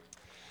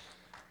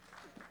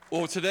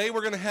Well, today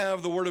we're going to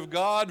have the Word of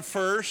God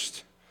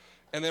first,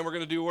 and then we're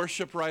going to do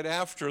worship right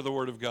after the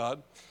Word of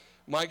God.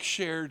 Mike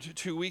shared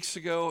 2 weeks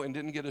ago and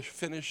didn't get to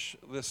finish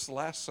this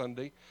last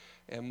Sunday,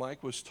 and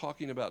Mike was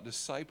talking about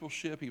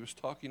discipleship. He was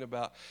talking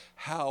about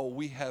how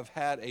we have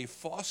had a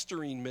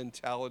fostering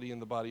mentality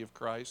in the body of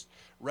Christ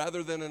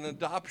rather than an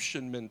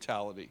adoption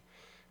mentality,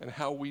 and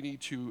how we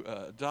need to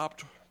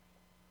adopt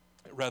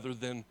rather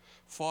than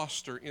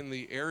foster in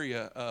the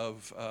area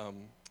of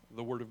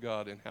the Word of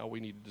God and how we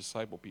need to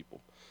disciple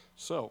people.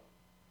 So,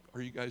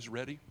 are you guys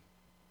ready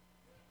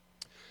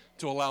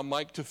to allow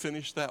Mike to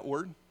finish that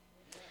word?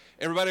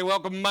 Everybody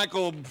welcome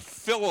Michael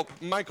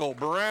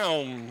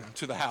Brown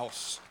to the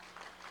house.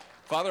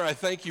 Father, I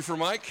thank you for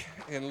Mike,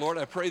 and Lord,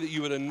 I pray that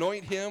you would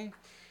anoint him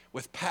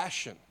with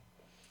passion.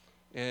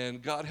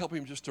 And God, help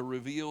him just to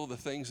reveal the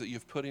things that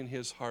you've put in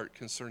his heart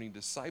concerning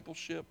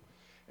discipleship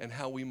and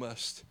how we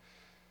must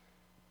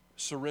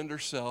surrender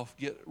self,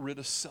 get rid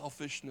of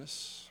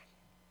selfishness,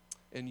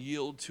 and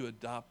yield to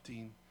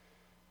adopting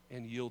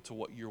and yield to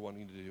what you're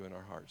wanting to do in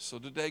our hearts. So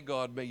today,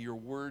 God, may your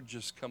word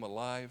just come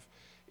alive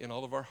in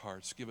all of our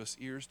hearts. Give us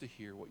ears to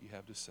hear what you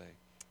have to say.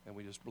 And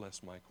we just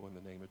bless Michael in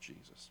the name of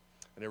Jesus.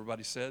 And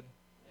everybody said,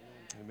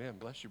 Amen. Amen.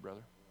 Bless you,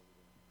 brother.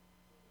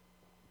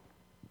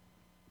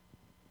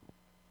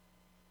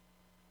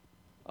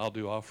 I'll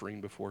do offering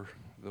before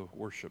the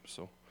worship,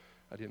 so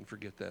I didn't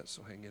forget that,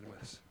 so hang in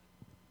with us.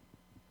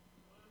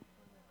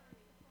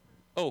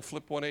 Oh,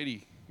 flip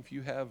 180. If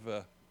you have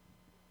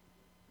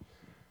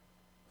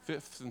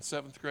 5th and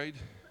 7th grade,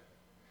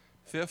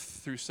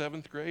 5th through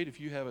 7th grade, if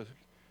you have a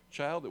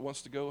child that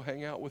wants to go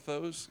hang out with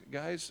those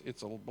guys,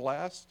 it's a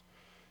blast.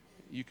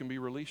 You can be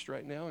released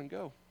right now and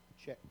go.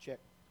 Check.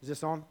 Is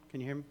this on? Can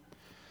you hear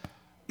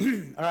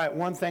me? All right,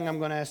 one thing I'm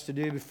going to ask to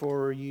do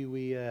before we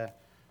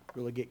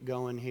really get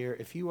going here.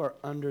 If you are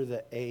under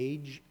the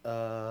age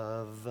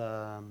of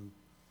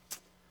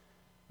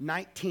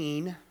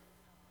 19,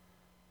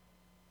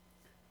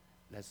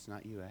 that's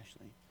not you,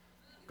 Ashley.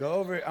 Go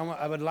over.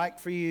 I would like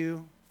for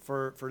you,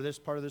 for this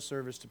part of the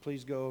service, to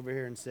please go over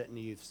here and sit in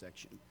the youth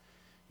section.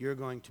 You're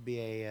going to be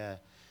a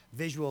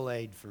visual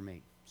aid for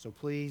me. So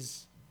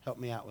please help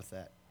me out with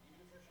that.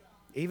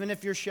 Even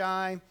if you're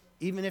shy,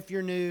 even if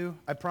you're new,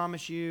 I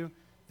promise you,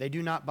 they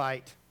do not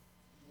bite.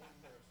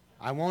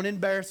 I won't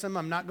embarrass them.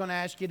 I'm not going to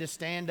ask you to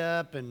stand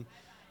up and,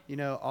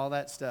 all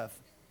that stuff.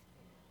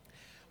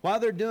 While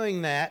they're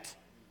doing that,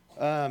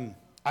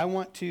 I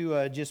want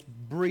to just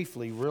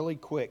briefly, really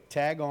quick,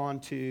 tag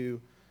on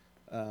to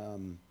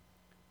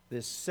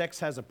this sex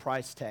has a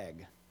price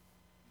tag.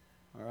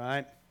 All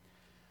right?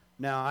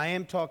 Now, I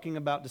am talking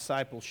about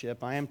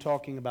discipleship. I am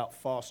talking about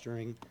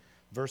fostering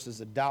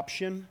versus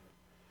adoption.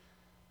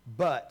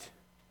 But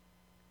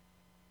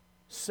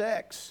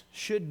sex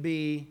should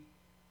be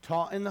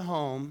taught in the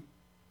home,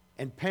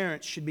 and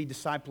parents should be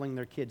discipling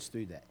their kids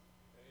through that.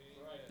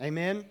 Right.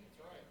 Amen? Right.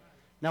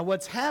 Now,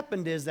 what's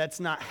happened is that's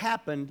not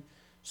happened,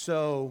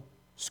 so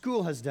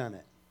school has done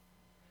it.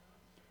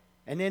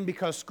 And then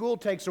because school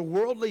takes a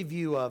worldly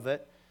view of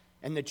it,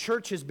 and the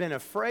church has been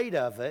afraid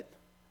of it,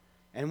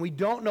 and we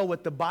don't know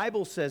what the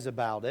Bible says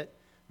about it,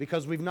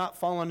 because we've not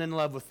fallen in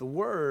love with the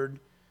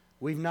Word,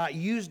 we've not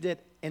used it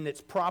in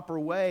its proper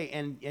way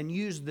and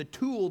used the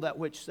tool that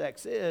which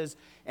sex is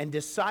and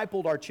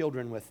discipled our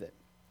children with it.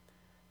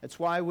 That's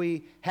why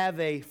we have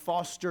a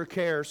foster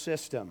care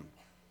system.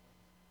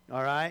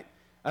 All right?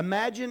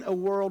 Imagine a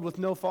world with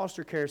no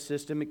foster care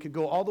system. It could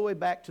go all the way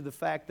back to the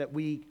fact that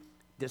we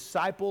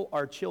disciple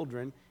our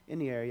children in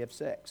the area of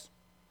sex.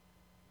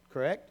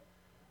 Correct?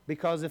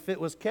 Because if it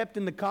was kept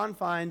in the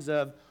confines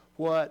of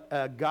what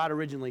God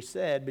originally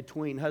said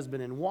between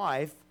husband and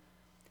wife,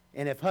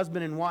 and if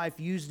husband and wife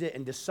used it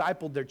and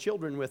discipled their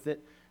children with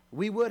it,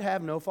 we would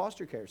have no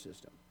foster care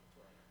system.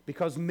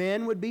 Because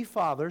men would be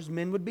fathers,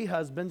 men would be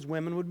husbands,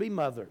 women would be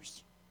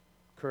mothers.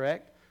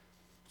 Correct?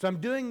 So I'm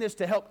doing this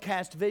to help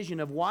cast vision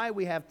of why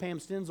we have Pam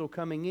Stenzel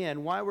coming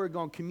in, why we're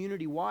going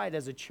community-wide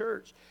as a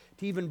church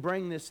to even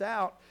bring this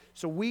out.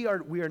 So we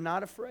are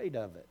not afraid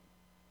of it.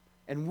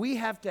 And we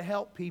have to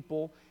help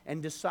people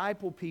and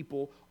disciple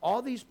people.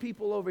 All these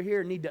people over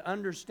here need to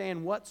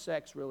understand what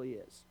sex really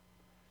is.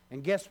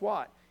 And guess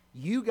what?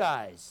 You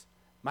guys,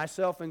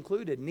 myself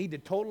included, need to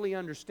totally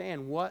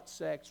understand what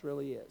sex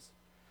really is.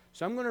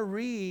 So I'm going to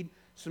read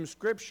some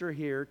scripture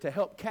here to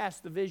help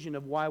cast the vision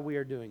of why we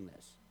are doing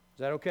this. Is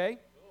that okay?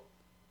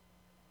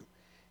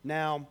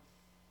 Now,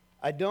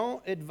 I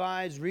don't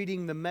advise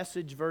reading the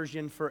Message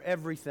version for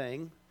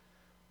everything,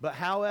 but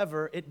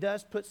however, it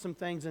does put some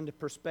things into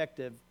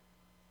perspective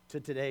to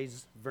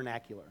today's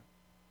vernacular.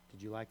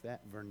 Did you like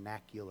that?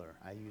 Vernacular.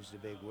 I used a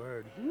big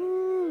word.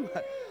 Woo!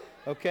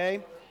 Okay.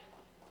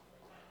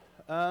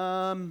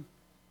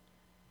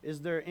 Is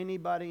there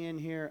anybody in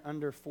here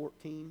under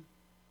 14?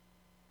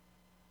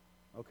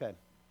 Okay.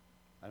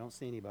 I don't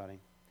see anybody.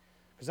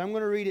 Because I'm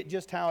going to read it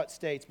just how it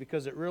states,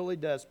 because it really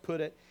does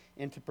put it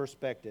into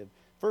perspective.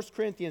 1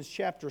 Corinthians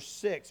chapter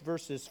 6,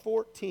 verses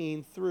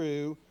 14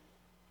 through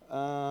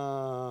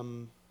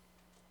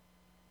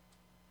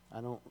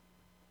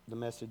the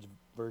Message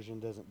version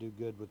doesn't do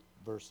good with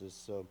verses.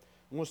 So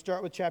we'll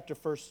start with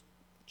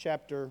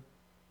chapter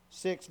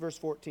 6, verse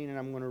 14, and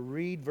I'm going to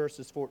read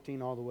verses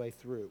 14 all the way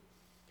through.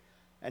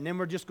 And then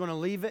we're just going to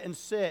leave it and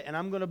sit, and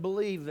I'm going to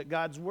believe that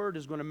God's Word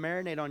is going to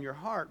marinate on your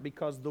heart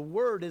because the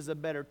Word is a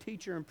better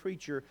teacher and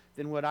preacher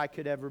than what I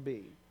could ever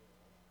be.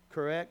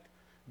 Correct?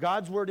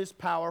 God's Word is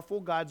powerful.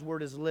 God's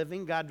Word is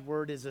living. God's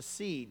Word is a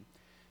seed.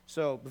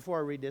 So before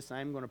I read this, I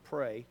am going to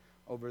pray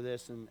over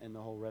this and the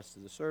whole rest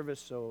of the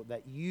service so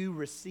that you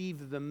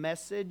receive the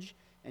message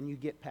and you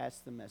get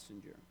past the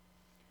messenger.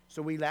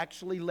 So we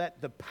actually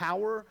let the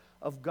power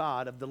of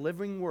God, of the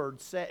living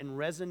Word, set and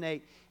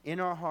resonate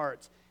in our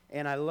hearts.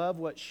 And I love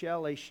what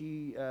Shelley,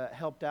 she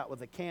helped out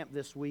with a camp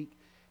this week,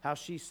 how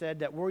she said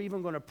that we're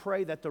even going to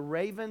pray that the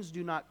ravens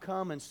do not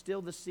come and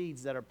steal the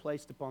seeds that are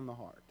placed upon the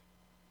heart.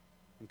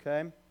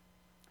 Okay?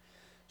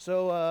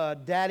 So,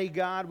 Daddy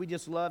God, we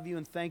just love you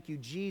and thank you.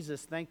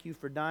 Jesus, thank you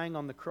for dying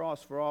on the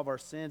cross for all of our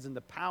sins and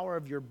the power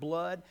of your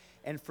blood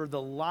and for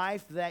the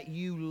life that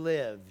you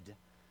lived.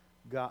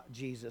 God,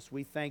 Jesus,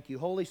 we thank you.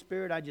 Holy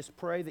Spirit, I just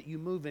pray that you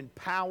move in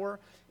power,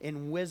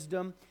 in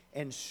wisdom,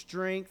 and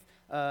strength,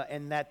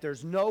 and that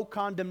there's no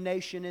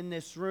condemnation in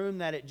this room,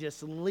 that it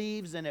just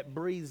leaves and it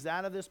breathes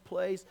out of this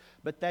place,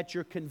 but that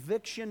your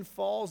conviction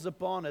falls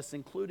upon us,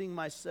 including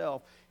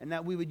myself, and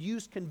that we would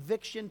use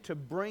conviction to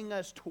bring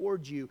us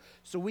towards you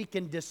so we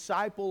can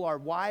disciple our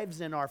wives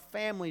and our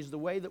families the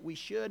way that we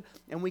should,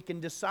 and we can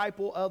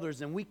disciple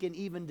others, and we can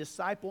even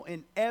disciple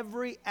in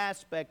every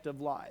aspect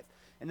of life,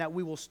 and that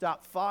we will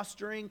stop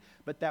fostering,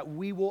 but that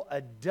we will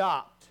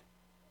adopt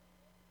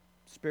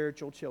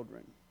spiritual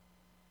children.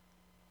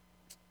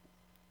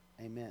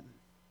 Amen.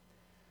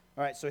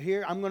 All right, so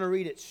here I'm going to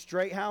read it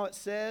straight how it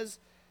says.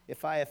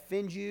 If I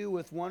offend you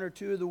with one or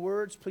two of the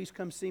words, please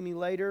come see me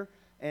later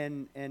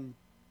and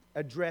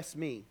address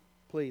me.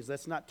 Please,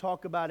 let's not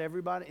talk about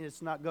everybody. And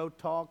let's not go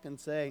talk and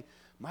say,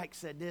 Mike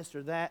said this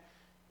or that.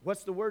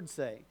 What's the word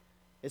say?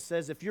 It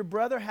says, if your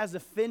brother has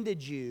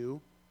offended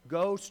you,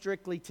 go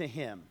strictly to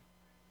him.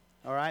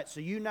 All right, so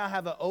you now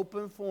have an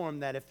open forum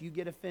that if you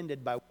get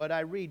offended by what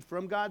I read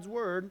from God's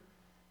Word,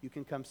 you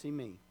can come see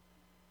me,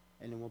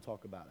 and then we'll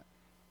talk about it.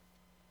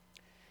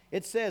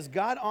 It says,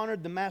 God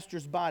honored the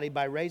master's body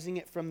by raising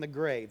it from the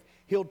grave.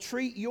 He'll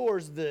treat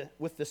yours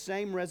with the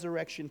same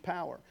resurrection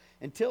power.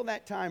 Until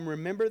that time,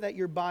 remember that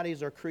your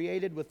bodies are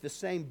created with the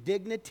same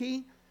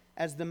dignity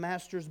as the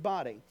master's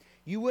body.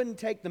 You wouldn't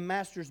take the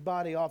master's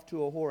body off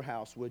to a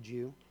whorehouse, would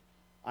you?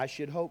 I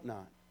should hope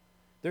not.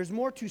 There's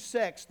more to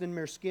sex than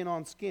mere skin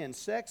on skin.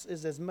 Sex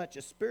is as much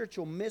a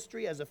spiritual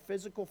mystery as a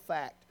physical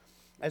fact.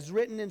 As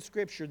written in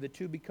Scripture, the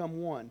two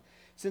become one.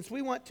 Since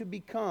we want to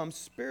become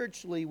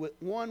spiritually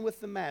one with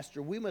the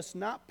Master, we must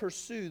not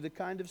pursue the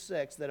kind of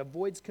sex that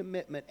avoids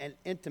commitment and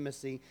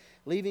intimacy,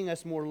 leaving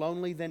us more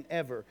lonely than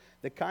ever.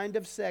 The kind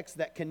of sex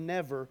that can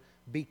never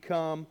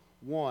become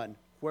one.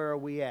 Where are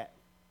we at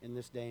in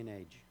this day and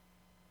age?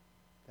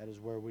 That is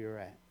where we are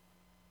at.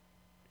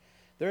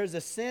 There is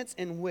a sense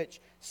in which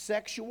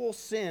sexual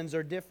sins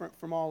are different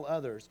from all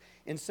others.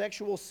 In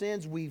sexual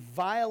sins, we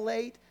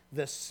violate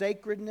the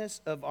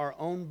sacredness of our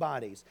own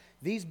bodies.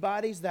 These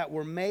bodies that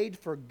were made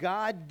for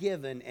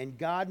God-given and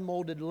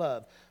God-molded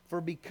love, for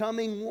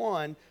becoming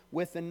one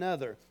with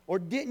another. Or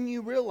didn't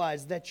you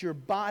realize that your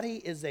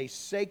body is a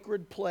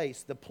sacred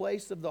place, the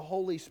place of the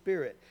Holy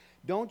Spirit?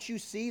 Don't you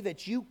see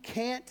that you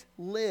can't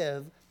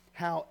live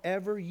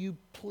however you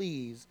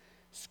please,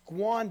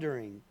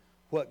 squandering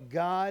what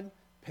God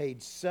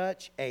paid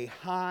such a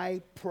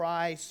high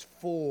price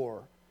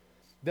for?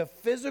 The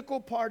physical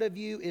part of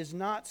you is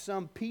not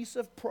some piece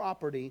of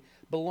property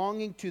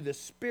belonging to the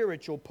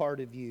spiritual part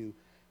of you.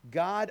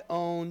 God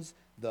owns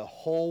the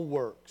whole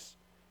works.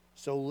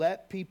 So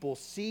let people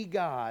see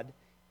God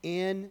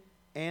in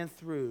and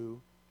through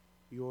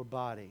your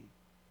body.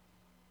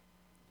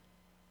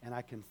 And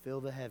I can feel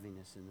the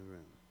heaviness in the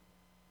room.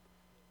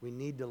 We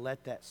need to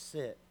let that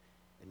sit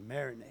and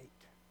marinate,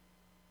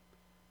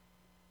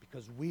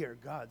 because we are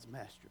God's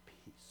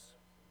masterpiece.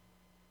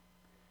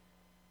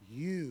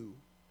 You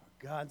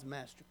are God's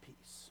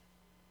masterpiece.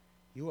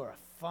 You are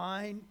a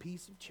fine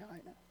piece of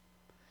china.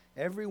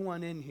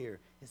 Everyone in here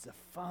is a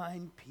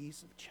fine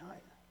piece of china.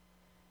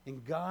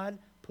 And God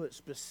put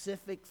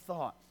specific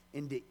thought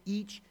into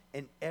each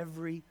and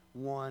every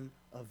one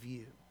of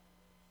you.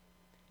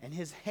 And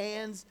His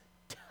hands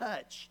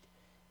touched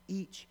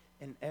each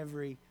and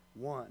every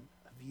one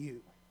of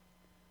you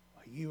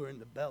while you were in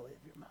the belly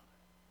of your mother.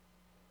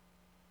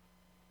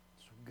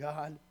 So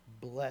God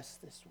bless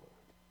this word.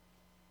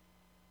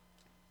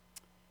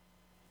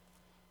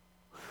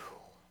 Whew.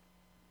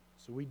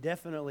 So we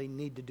definitely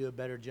need to do a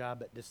better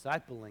job at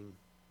discipling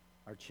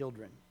our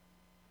children.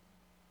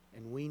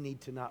 And we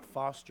need to not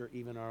foster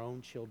even our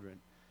own children.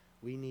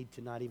 We need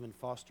to not even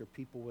foster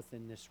people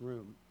within this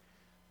room.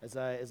 As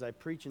I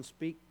preach and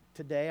speak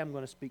today, I'm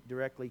going to speak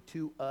directly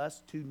to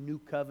us, to New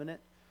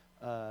Covenant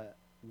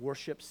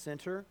Worship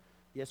Center.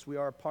 Yes, we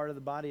are a part of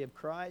the body of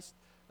Christ.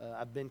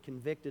 I've been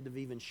convicted of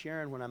even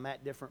sharing when I'm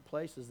at different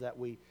places that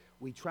we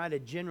try to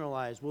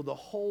generalize, well, the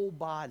whole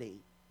body.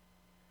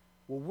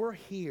 Well, we're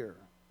here.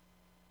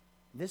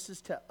 This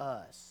is to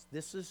us.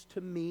 This is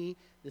to me.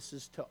 This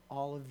is to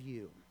all of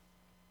you.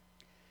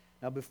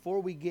 Now,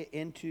 before we get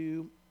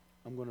into,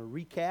 I'm going to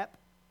recap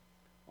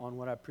on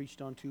what I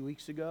preached on 2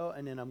 weeks ago,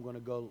 and then I'm going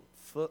to go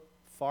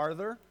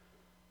farther,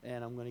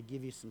 and I'm going to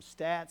give you some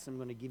stats. I'm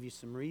going to give you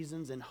some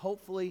reasons, and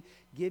hopefully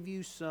give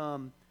you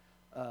some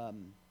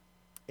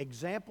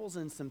examples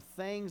and some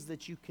things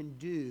that you can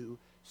do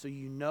so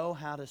you know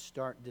how to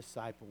start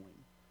discipling.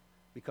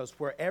 Because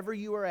wherever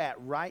you are at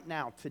right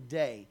now,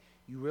 today,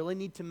 you really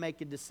need to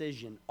make a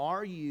decision.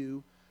 Are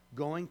you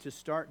going to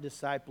start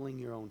discipling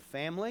your own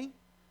family,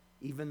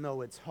 even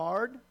though it's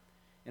hard?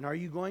 And are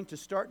you going to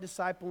start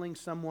discipling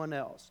someone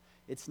else?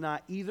 It's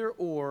not either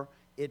or,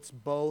 it's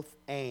both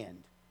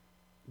and.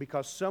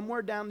 Because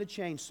somewhere down the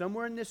chain,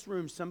 somewhere in this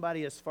room,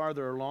 somebody is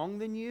farther along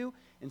than you,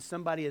 and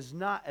somebody is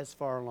not as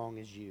far along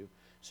as you.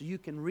 So you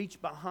can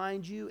reach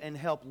behind you and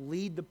help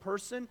lead the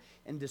person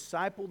and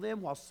disciple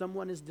them while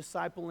someone is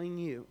discipling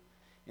you.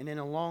 And then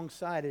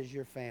alongside is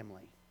your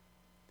family.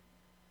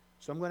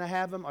 So I'm going to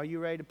have them. Are you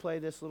ready to play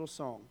this little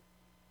song?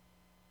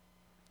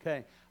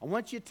 Okay. I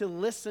want you to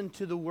listen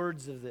to the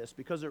words of this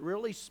because it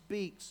really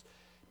speaks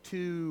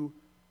to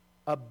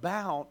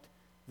about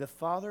the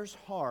Father's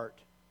heart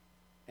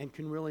and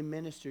can really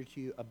minister to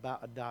you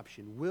about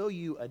adoption. Will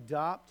you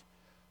adopt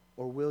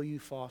or will you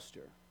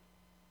foster?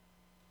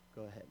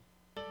 Go ahead.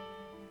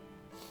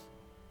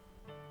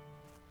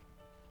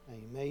 Now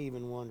you may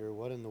even wonder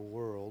what in the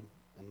world,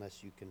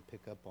 unless you can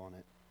pick up on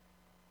it,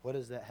 what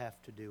does that have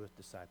to do with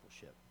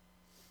discipleship?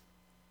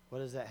 What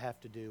does that have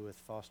to do with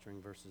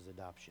fostering versus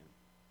adoption?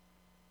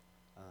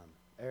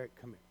 Eric,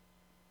 come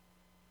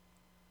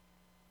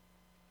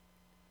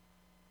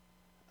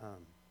here.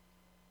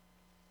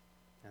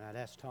 And I'd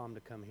ask Tom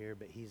to come here,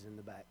 but he's in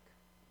the back.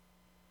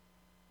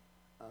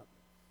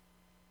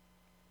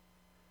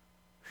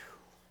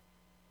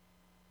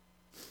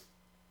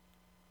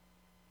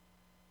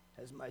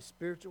 As my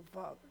spiritual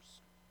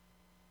fathers,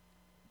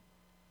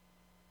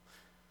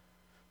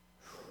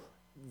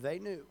 they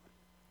knew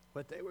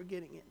what they were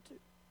getting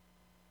into.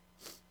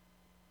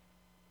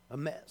 A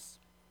mess.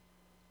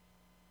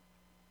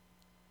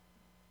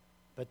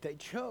 But they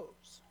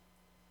chose.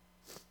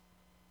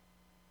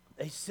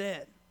 They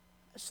said,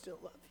 I still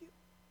love you.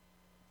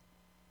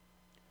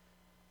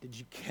 Did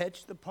you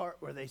catch the part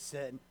where they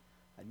said,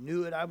 I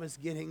knew what I was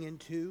getting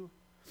into,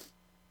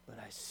 but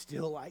I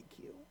still like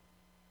you?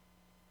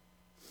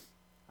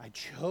 I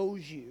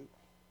chose you.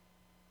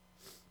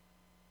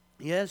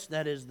 Yes,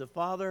 that is the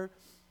Father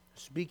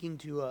speaking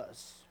to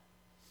us.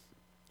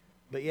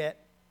 But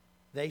yet,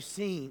 they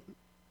seen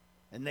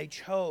and they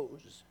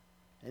chose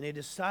and they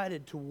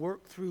decided to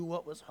work through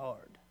what was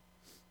hard.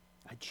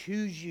 I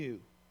choose you,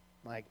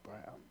 Mike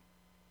Brown.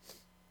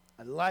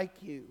 I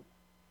like you,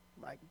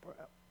 Mike Brown.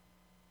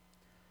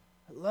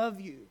 I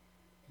love you,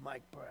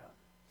 Mike Brown.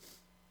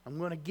 I'm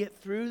going to get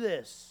through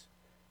this,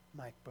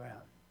 Mike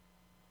Brown.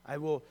 I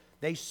will.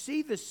 They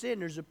see the sin.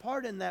 There's a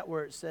part in that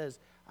where it says,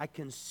 I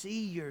can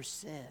see your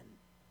sin.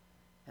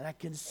 And I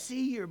can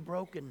see your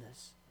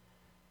brokenness.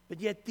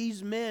 But yet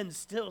these men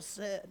still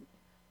said,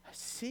 I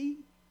see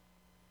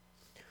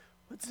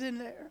what's in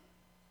there.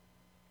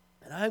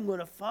 And I'm going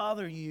to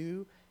father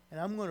you, and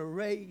I'm going to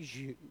raise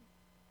you.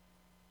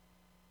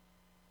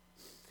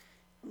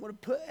 I'm going to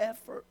put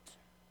effort.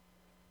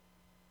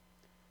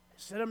 I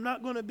said, I'm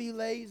not going to be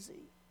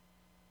lazy.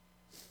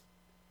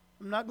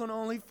 I'm not going to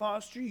only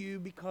foster you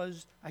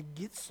because I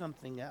get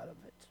something out of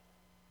it.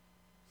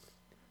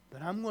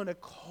 But I'm going to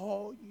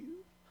call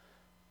you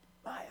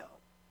my own.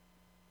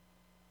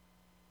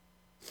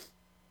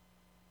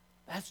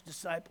 That's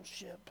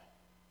discipleship.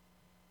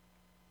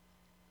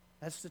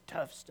 That's the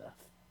tough stuff.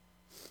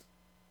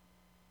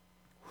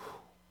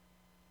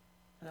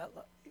 And I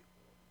love you.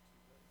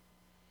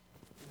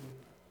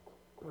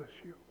 Bless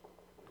you.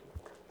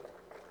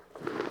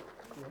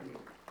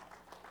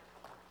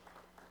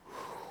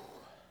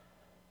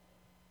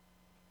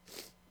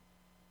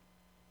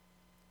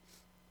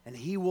 And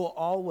he will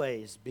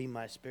always be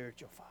my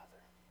spiritual father.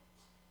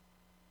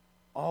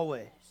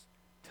 Always.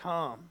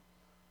 Tom,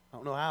 I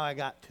don't know how I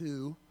got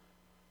two,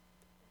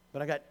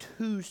 but I got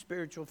two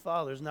spiritual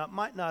fathers. Now, it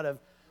might not have.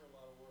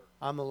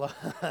 I'm a lot.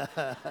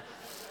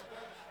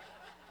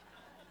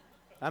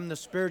 I'm the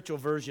spiritual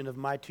version of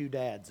my two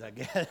dads, I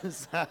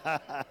guess.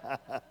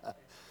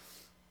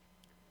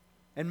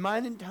 And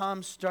mine and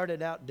Tom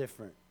started out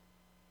different.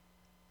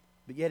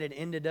 But yet it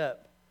ended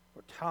up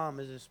where Tom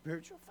is a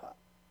spiritual father.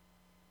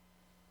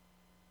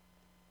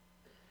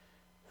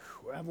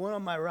 I have one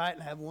on my right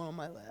and I have one on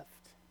my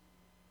left.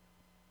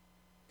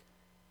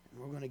 And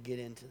we're going to get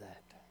into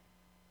that.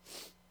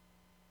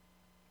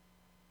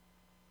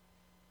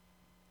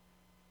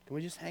 Can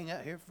we just hang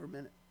out here for a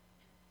minute?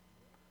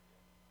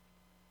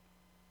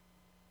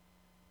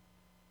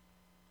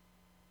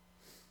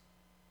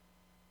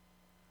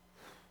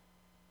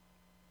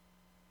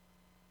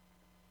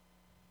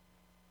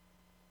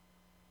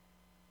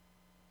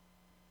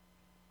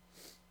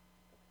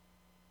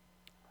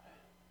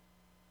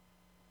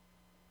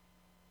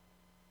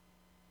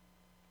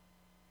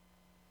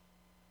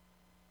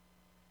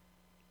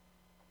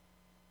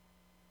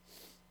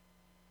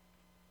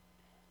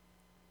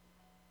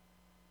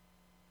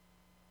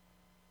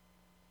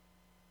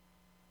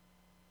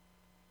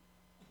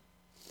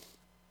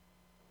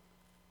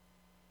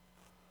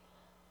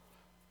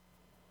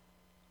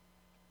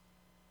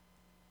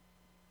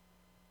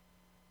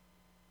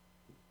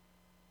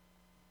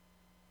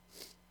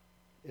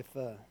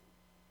 I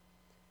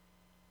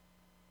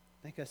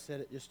think I said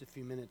it just a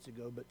few minutes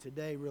ago, but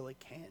today really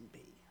can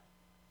be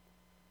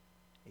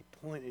a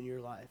point in your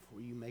life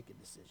where you make a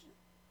decision.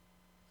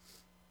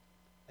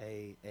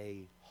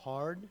 A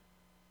hard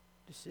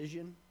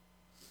decision,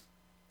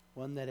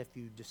 one that if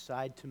you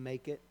decide to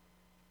make it,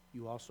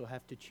 you also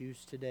have to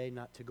choose today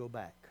not to go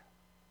back.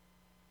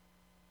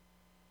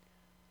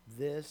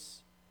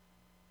 This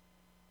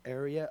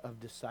area of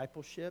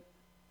discipleship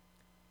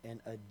and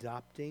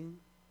adopting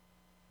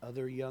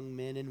other young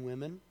men and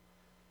women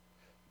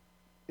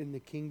in the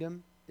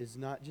kingdom is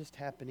not just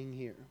happening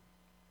here.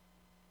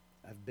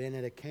 I've been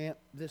at a camp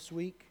this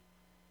week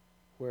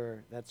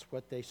where that's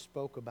what they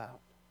spoke about.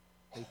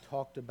 They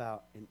talked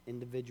about in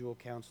individual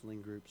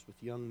counseling groups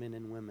with young men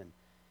and women.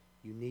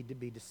 You need to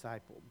be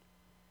discipled.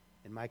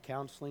 In my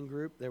counseling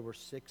group, there were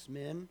 6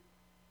 men,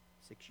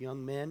 6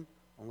 young men.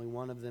 Only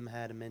one of them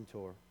had a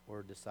mentor or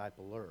a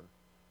discipler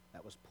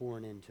that was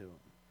pouring into him.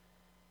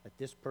 But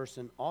this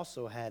person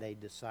also had a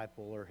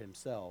discipler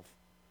himself.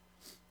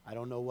 I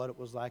don't know what it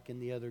was like in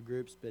the other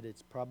groups, but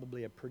it's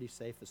probably a pretty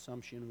safe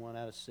assumption, 1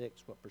 out of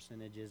 6. What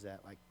percentage is that?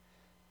 Like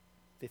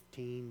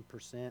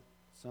 15%,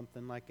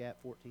 something like that,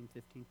 14,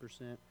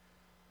 15%.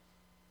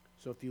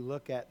 So if you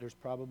look at, there's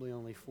probably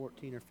only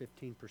 14 or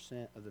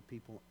 15% of the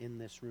people in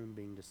this room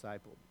being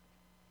discipled.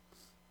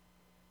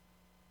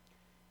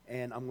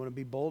 And I'm going to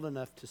be bold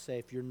enough to say,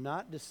 if you're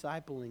not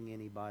discipling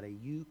anybody,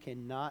 you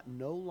cannot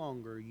no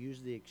longer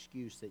use the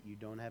excuse that you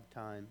don't have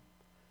time,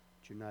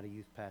 that you're not a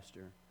youth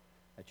pastor,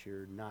 that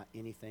you're not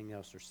anything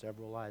else. There's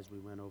several lies we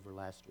went over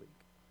last week.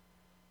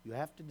 You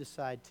have to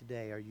decide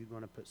today, are you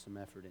going to put some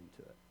effort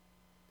into it?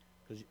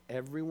 Because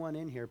everyone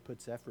in here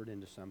puts effort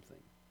into something.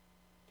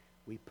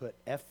 We put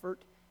effort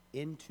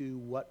into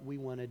what we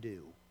want to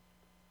do.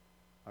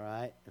 All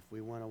right? If we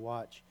want to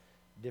watch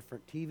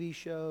different TV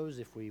shows,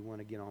 if we want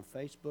to get on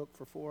Facebook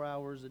for 4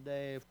 hours a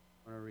day, if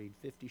we want to read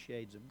 50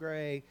 Shades of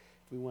Grey,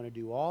 if we want to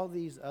do all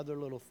these other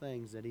little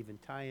things that even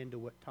tie into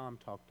what Tom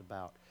talked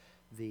about,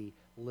 the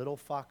little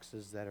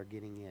foxes that are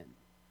getting in.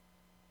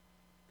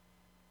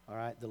 All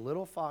right? The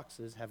little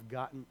foxes have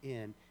gotten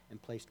in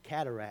and placed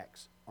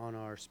cataracts on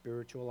our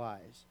spiritual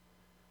eyes.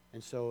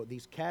 And so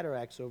these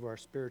cataracts over our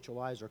spiritual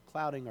eyes are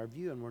clouding our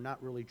view, and we're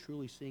not really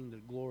truly seeing the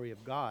glory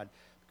of God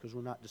because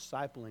we're not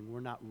discipling,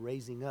 we're not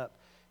raising up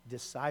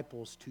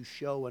disciples to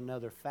show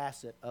another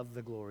facet of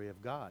the glory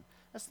of God.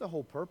 That's the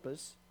whole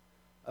purpose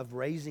of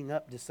raising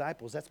up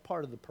disciples. That's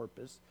part of the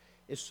purpose,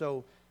 is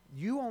so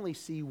you only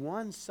see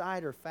one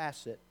side or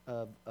facet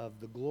of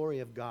the glory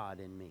of God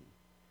in me.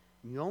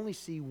 You only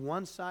see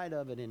one side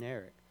of it in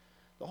Eric.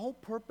 The whole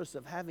purpose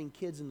of having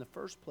kids in the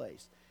first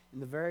place, in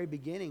the very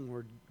beginning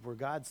where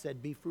God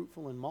said, be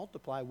fruitful and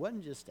multiply,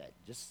 wasn't just that.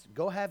 Just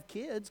go have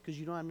kids because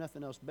you don't have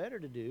nothing else better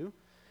to do.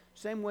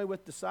 Same way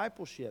with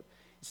discipleship.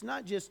 It's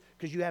not just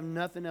because you have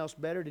nothing else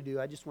better to do.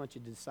 I just want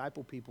you to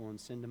disciple people and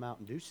send them out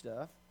and do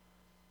stuff.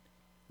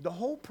 The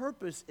whole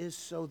purpose is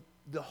so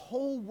the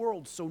whole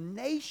world, so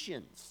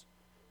nations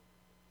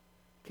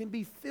can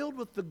be filled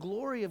with the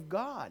glory of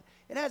God.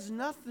 It has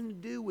nothing to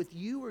do with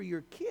you or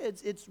your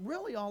kids. It's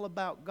really all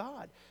about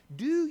God.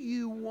 Do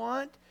you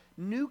want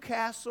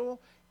Newcastle,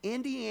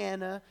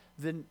 Indiana,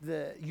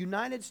 the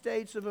United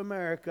States of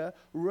America,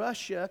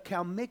 Russia,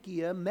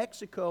 Kalmykia,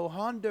 Mexico,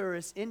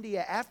 Honduras,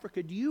 India,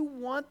 Africa, do you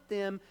want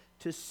them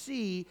to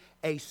see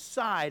a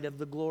side of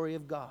the glory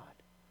of God?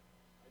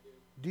 I do.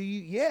 Do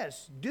you?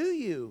 Yes. Do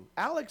you?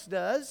 Alex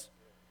does.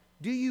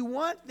 Do you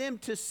want them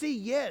to see?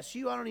 Yes.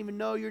 I don't even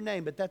know your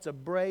name, but that's a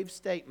brave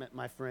statement,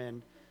 my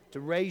friend, to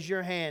raise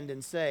your hand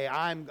and say,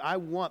 I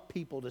want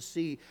people to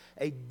see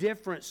a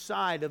different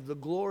side of the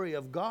glory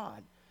of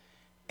God.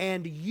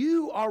 And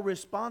you are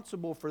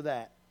responsible for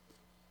that.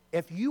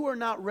 If you are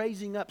not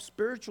raising up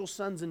spiritual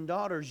sons and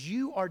daughters,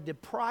 you are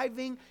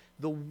depriving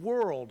the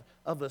world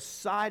of a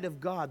side of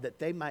God that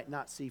they might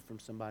not see from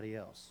somebody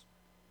else.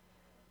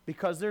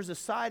 Because there's a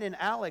side in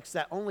Alex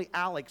that only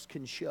Alex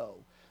can show.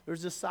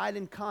 There's a side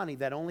in Connie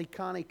that only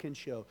Connie can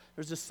show.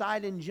 There's a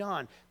side in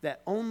John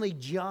that only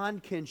John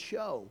can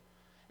show.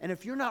 And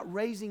if you're not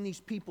raising these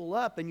people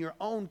up, and your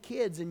own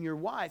kids and your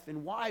wife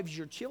and wives,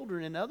 your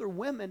children and other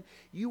women,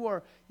 you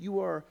are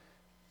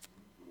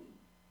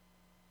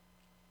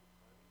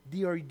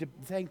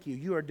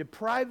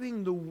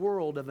depriving the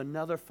world of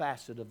another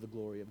facet of the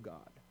glory of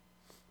God.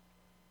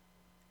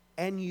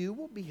 And you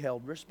will be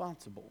held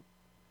responsible.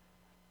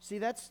 See,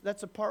 that's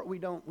a part we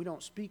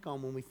don't speak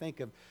on when we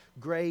think of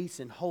grace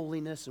and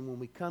holiness, and when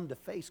we come to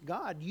face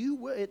God.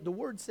 The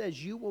Word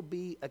says you will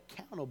be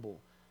accountable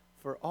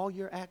for all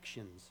your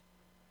actions.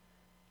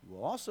 You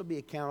will also be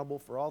accountable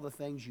for all the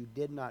things you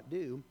did not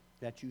do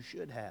that you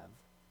should have.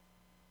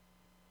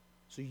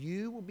 So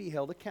you will be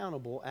held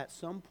accountable at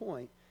some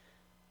point,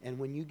 and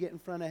when you get in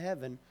front of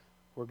heaven,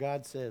 where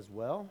God says,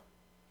 well,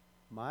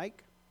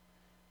 Mike,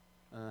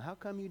 how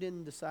come you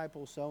didn't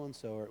disciple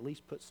so-and-so, or at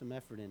least put some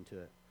effort into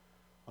it?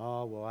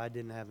 Oh, well, I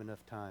didn't have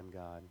enough time,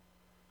 God.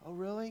 Oh,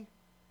 really?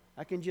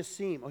 I can just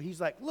see him. Oh,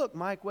 he's like, look,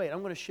 Mike, wait,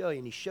 I'm going to show you.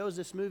 And he shows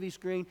this movie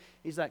screen.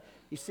 He's like,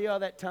 you see all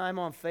that time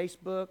on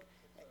Facebook?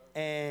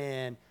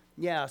 and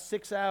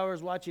 6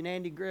 hours watching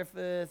Andy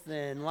Griffith,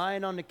 and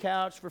lying on the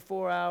couch for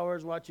 4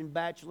 hours watching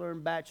Bachelor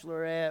and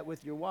Bachelorette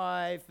with your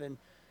wife, and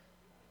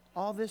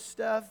all this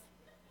stuff.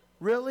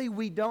 Really,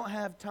 we don't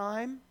have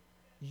time?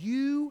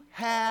 You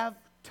have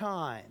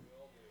time.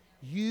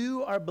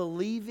 You are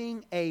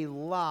believing a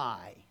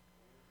lie.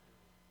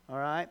 All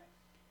right?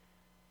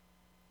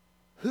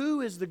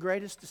 Who is the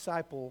greatest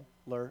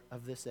discipler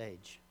of this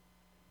age?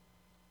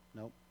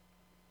 Nope.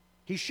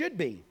 He should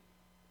be.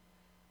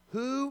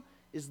 Who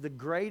is the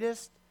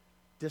greatest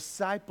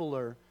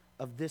discipler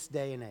of this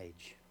day and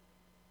age?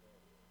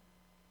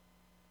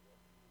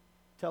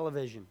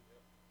 Television.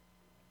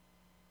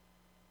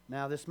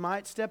 Now, this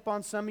might step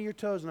on some of your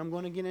toes, and I'm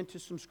going to get into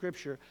some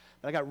scripture,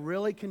 but I got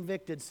really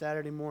convicted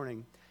Saturday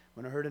morning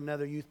when I heard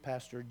another youth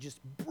pastor just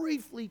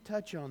briefly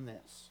touch on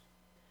this.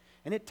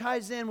 And it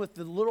ties in with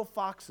the little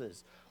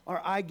foxes,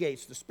 our eye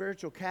gates, the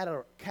spiritual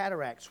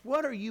cataracts.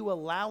 What are you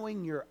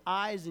allowing your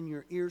eyes and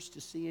your ears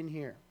to see and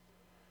hear?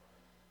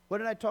 What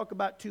did I talk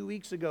about 2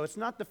 weeks ago? It's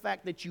not the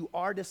fact that you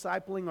are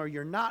discipling or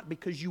you're not,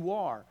 because you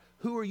are.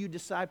 Who are you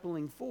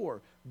discipling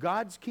for?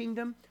 God's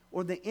kingdom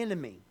or the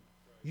enemy?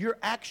 Your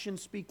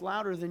actions speak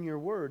louder than your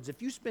words.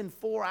 If you spend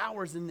 4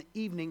 hours in the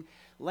evening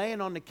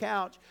laying on the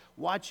couch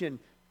watching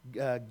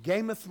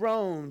Game of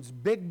Thrones,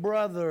 Big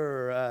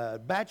Brother,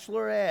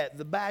 Bachelorette,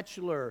 The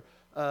Bachelor,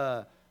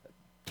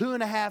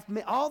 2.5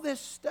 Men, all this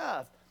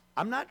stuff,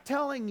 I'm not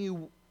telling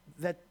you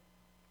that,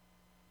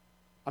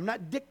 I'm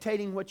not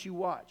dictating what you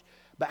watch.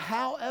 But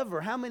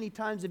however, how many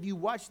times have you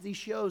watched these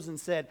shows and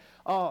said,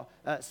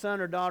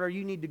 son or daughter,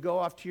 you need to go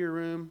off to your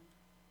room,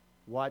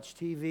 watch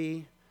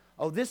TV.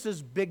 Oh, this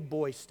is big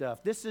boy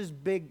stuff. This is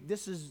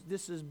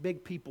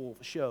big people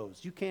shows.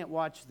 You can't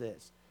watch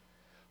this.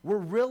 We're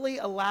really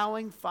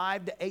allowing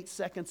 5 to 8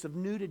 seconds of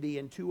nudity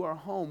into our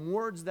home,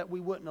 words that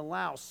we wouldn't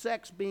allow,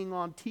 sex being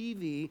on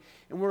TV,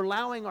 and we're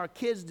allowing our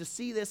kids to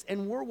see this,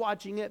 and we're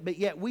watching it, but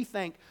yet we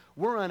think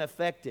we're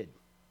unaffected.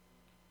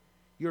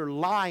 You're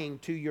lying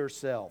to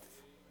yourself.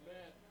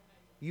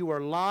 You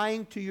are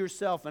lying to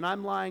yourself, and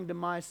I'm lying to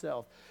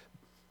myself.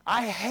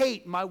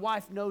 My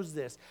wife knows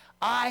this,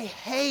 I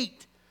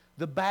hate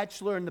The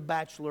Bachelor and The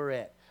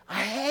Bachelorette.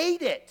 I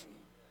hate it.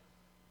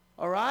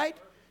 All right?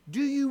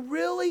 Do you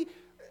really?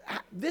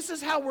 This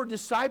is how we're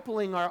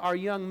discipling our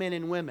young men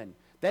and women.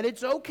 That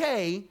it's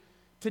okay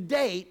to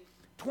date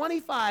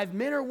 25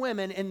 men or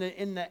women in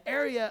the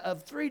area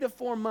of 3 to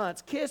 4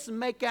 months, kiss and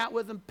make out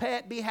with them,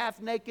 pet, be half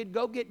naked,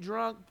 go get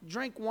drunk,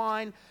 drink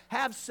wine,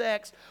 have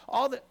sex,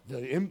 all the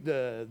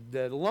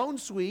lone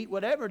suite,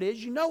 whatever it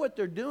is, you know what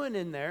they're doing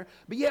in there,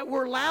 but yet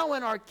we're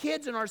allowing our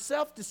kids and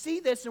ourselves to see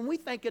this, and we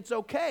think it's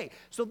okay.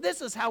 So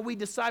this is how we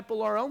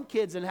disciple our own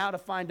kids and how to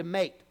find a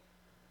mate.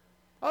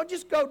 Oh,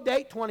 just go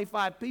date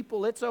 25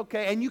 people, it's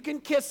okay, and you can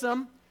kiss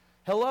them.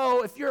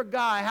 Hello, if you're a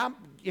guy,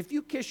 if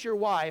you kiss your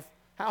wife,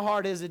 how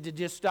hard is it to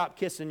just stop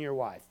kissing your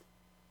wife?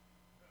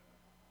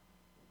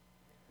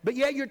 But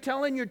yet you're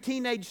telling your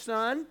teenage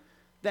son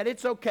that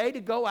it's okay to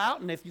go out,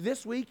 and if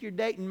this week you're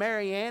dating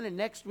Marianne and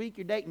next week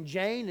you're dating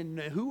Jane and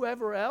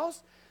whoever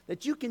else,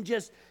 that you can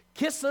just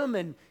kiss them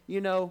and,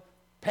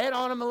 pet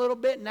on them a little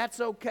bit and that's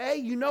okay.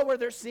 You know where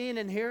they're seeing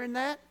and hearing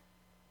that?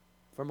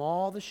 From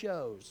all the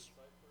shows.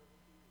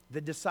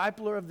 The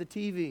discipler of the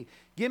TV.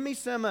 Give me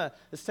some,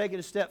 let's take it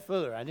a step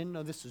further. I didn't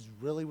know this is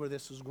really where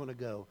this was going to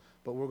go,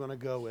 but we're going to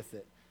go with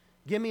it.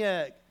 Give me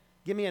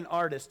an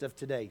artist of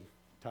today,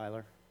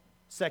 Tyler.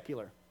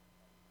 Secular.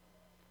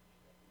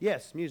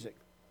 Yes, music.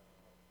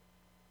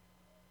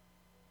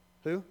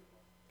 Who?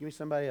 Give me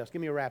somebody else.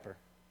 Give me a rapper.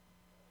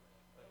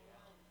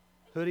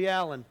 Woody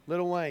Allen.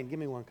 Lil Wayne. Give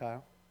me one,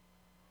 Kyle.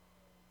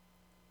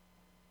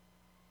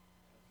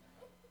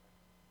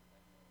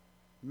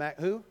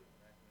 Who?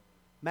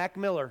 Mac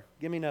Miller.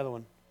 Give me another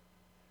one.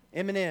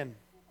 Eminem.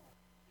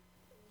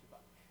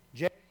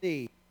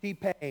 Jay-Z.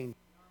 T-Pain.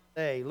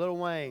 Lil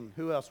Wayne.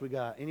 Who else we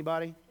got?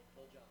 Anybody?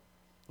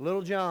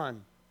 Lil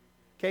Jon.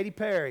 Katy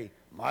Perry.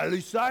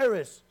 Miley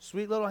Cyrus.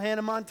 Sweet little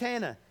Hannah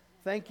Montana.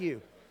 Thank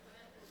you.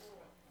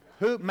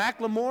 Who?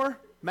 Macklemore?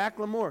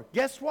 Macklemore.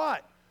 Guess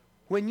what?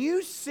 When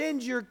you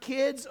send your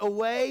kids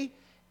away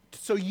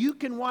so you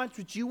can watch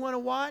what you want to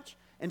watch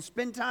and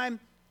spend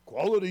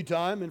quality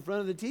time in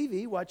front of the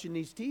TV watching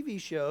these TV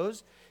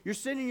shows, you're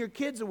sending your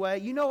kids away.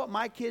 You know what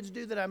my kids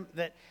do that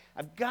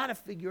I've got to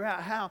figure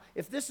out how.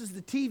 If this is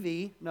the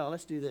TV, no,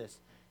 let's do this.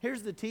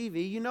 Here's the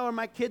TV. You know where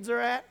my kids are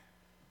at?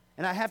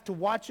 And I have to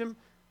watch them.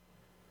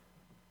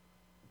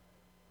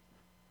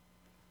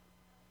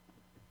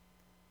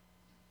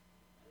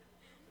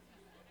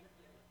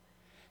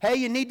 Hey,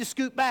 you need to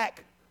scoot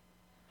back.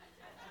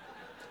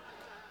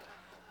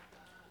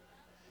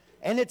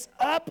 And it's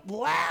up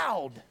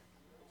loud.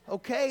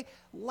 Okay?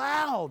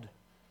 Loud.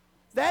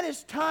 That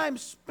is time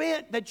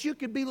spent that you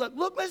could be, look,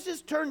 let's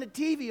just turn the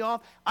TV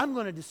off. I'm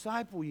going to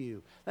disciple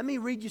you. Let me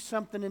read you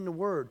something in the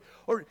Word.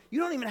 Or you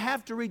don't even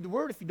have to read the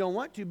Word if you don't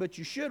want to, but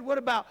you should.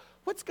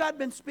 What's God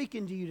been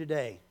speaking to you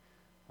today?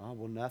 Oh,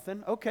 well,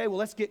 nothing. Okay, well,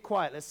 let's get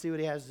quiet. Let's see what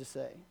He has to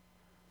say.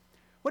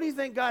 What do you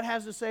think God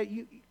has to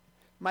say?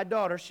 My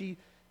daughter,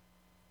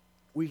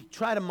 we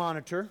try to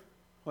monitor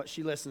what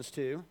she listens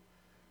to.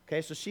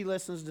 Okay, so she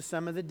listens to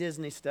some of the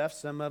Disney stuff.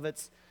 Some of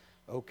it's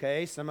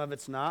okay, some of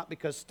it's not,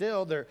 because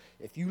still,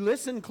 if you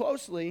listen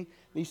closely,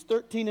 these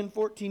 13 and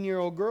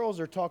 14-year-old girls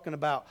are talking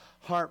about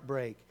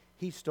heartbreak.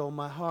 He stole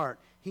my heart.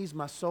 He's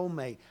my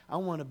soulmate. I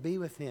want to be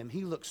with him.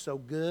 He looks so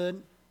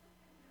good.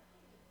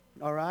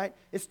 All right?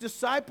 It's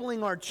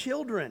discipling our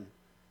children.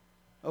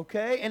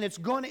 Okay? And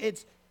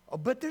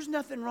but there's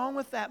nothing wrong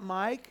with that,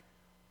 Mike.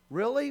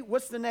 Really?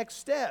 What's the next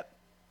step?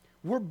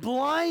 We're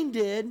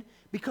blinded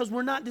because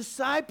we're not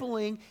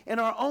discipling, and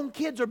our own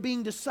kids are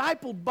being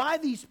discipled by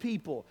these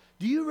people.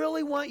 Do you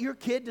really want your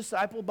kid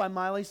discipled by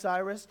Miley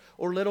Cyrus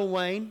or Lil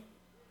Wayne?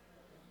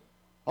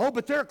 Oh,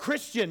 but they're a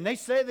Christian. They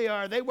say they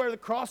are. They wear the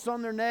cross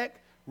on their neck.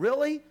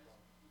 Really?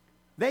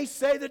 They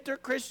say that they're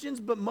Christians,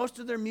 but most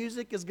of their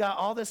music has got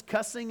all this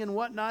cussing and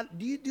whatnot.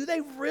 Do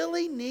they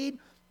really need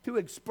to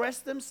express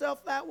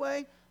themselves that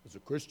way as a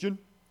Christian?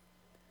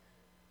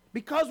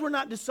 Because we're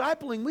not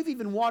discipling, we've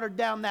even watered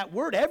down that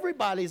word.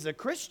 Everybody's a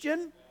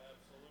Christian.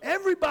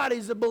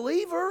 Everybody's a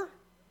believer.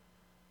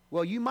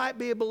 Well, you might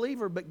be a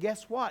believer, but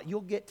guess what? You'll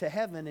get to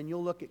heaven and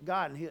you'll look at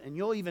God and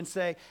you'll even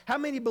say, how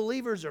many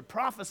believers are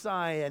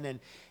prophesying?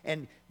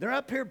 And they're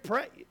up here,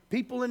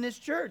 people in this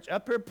church,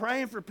 up here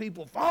praying for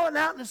people, falling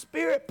out in the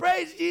Spirit,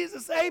 praise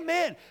Jesus,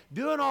 amen.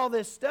 Doing all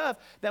this stuff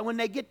that when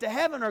they get to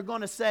heaven are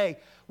going to say,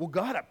 well,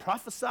 God, I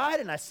prophesied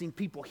and I seen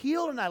people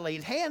healed and I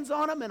laid hands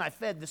on them and I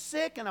fed the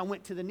sick and I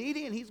went to the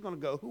needy, and he's going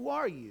to go, who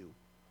are you?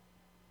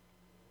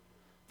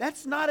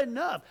 That's not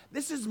enough.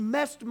 This has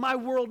messed my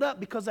world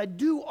up because I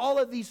do all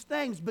of these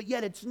things, but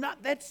yet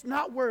that's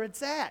not where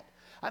it's at.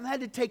 I've had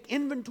to take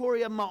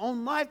inventory of my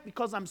own life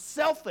because I'm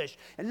selfish.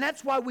 And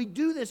that's why we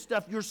do this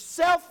stuff. You're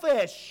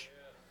selfish.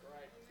 Yeah,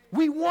 right.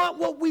 We want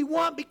what we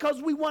want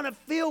because we want to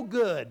feel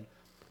good.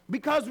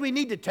 Because we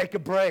need to take a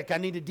break. I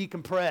need to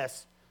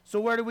decompress.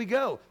 So where do we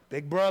go?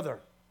 Big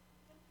Brother.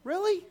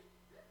 Really?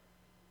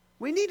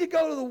 We need to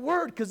go to the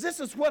Word because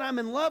this is what I'm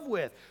in love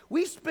with.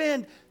 We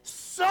spend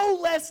so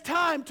less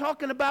time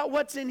talking about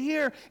what's in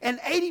here and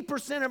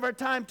 80% of our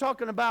time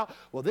talking about,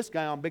 well, this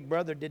guy on Big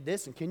Brother did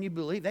this, and can you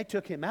believe they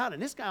took him out?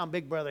 And this guy on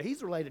Big Brother,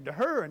 he's related to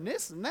her and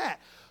this and that.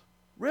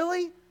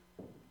 Really?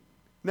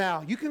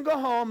 Now, you can go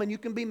home and you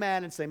can be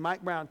mad and say,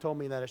 Mike Brown told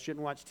me that I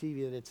shouldn't watch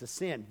TV, that it's a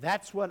sin.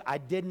 That's what I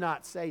did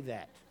not say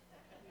that.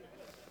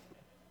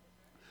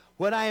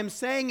 What I am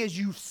saying is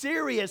you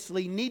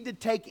seriously need to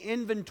take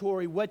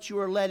inventory what you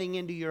are letting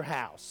into your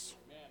house.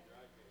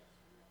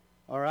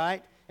 All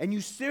right? And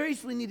you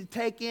seriously need to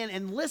take in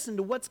and listen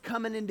to what's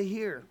coming into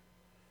here.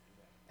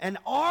 And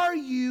are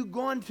you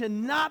going to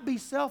not be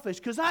selfish?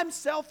 Because I'm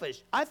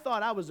selfish. I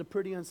thought I was a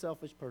pretty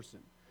unselfish person.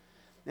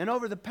 And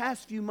over the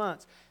past few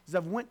months, as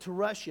I've went to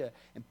Russia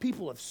and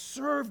people have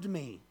served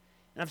me,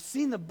 and I've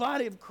seen the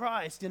body of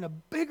Christ in a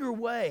bigger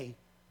way,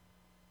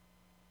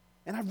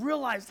 and I've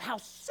realized how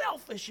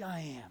selfish I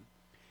am.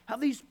 How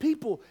these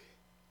people,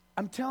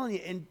 I'm telling you,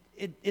 and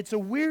it's a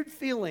weird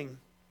feeling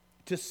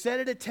to sit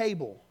at a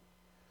table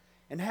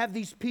and have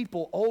these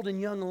people, old and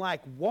young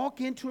alike,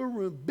 walk into a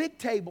room, big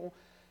table,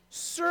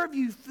 serve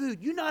you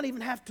food. You not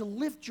even have to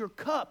lift your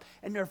cup,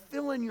 and they're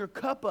filling your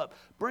cup up,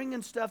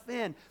 bringing stuff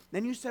in.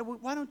 Then you say, well,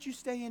 why don't you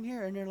stay in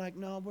here? And they're like,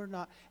 no, we're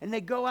not. And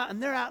they go out,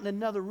 and they're out in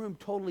another room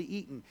totally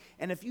eating.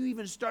 And if you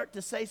even start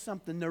to say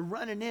something, they're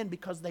running in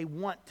because they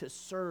want to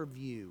serve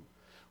you.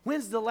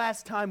 When's the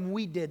last time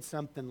we did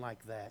something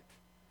like that?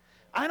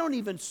 I don't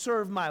even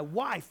serve my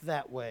wife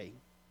that way.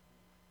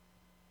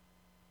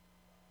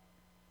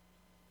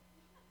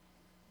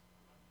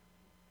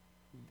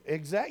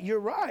 Exactly, you're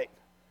right.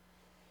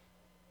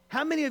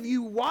 How many of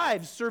you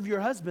wives serve your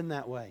husband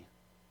that way?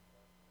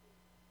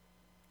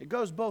 It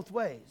goes both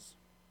ways.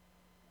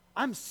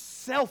 I'm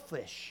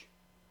selfish.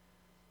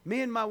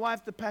 Me and my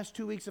wife the past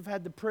 2 weeks have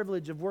had the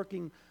privilege of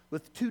working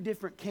with 2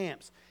 different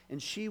camps,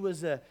 and she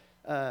was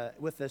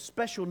with a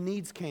special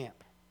needs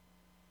camp.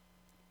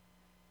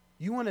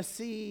 You want to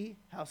see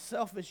how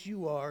selfish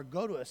you are,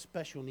 go to a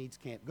special needs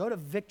camp. Go to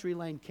Victory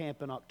Lane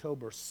Camp in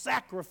October.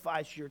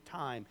 Sacrifice your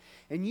time,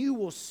 and you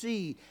will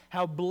see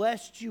how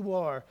blessed you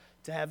are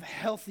to have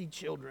healthy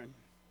children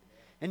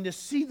and to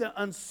see the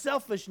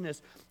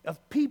unselfishness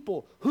of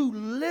people who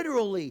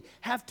literally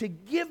have to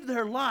give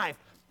their life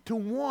to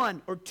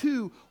 1 or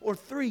 2 or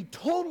 3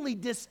 totally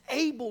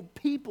disabled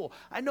people.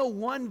 I know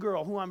one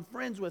girl who I'm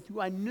friends with who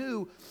I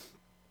knew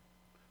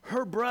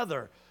her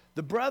brother,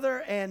 the brother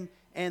and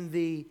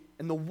the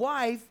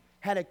wife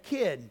had a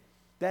kid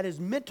that is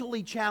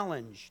mentally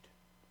challenged.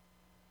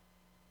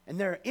 And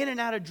they're in and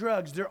out of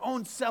drugs, their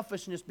own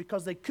selfishness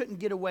because they couldn't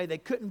get away, they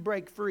couldn't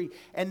break free.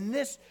 And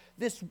this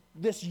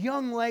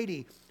young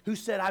lady who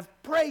said,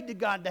 I've prayed to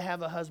God to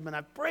have a husband,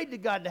 I've prayed to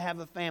God to have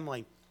a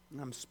family. And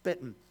I'm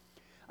spitting.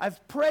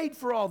 I've prayed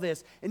for all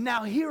this, and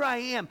now here I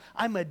am.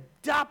 I'm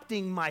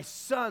adopting my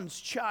son's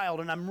child,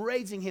 and I'm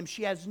raising him.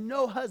 She has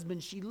no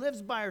husband. She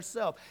lives by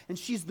herself, and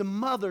she's the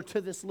mother to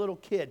this little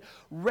kid,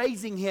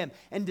 raising him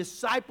and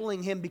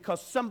discipling him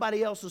because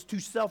somebody else is too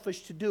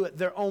selfish to do it,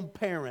 their own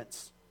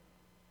parents.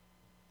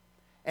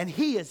 And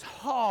he is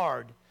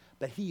hard,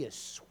 but He is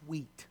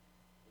sweet.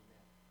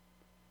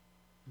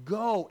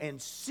 Go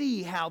and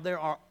see how there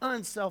are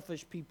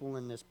unselfish people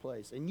in this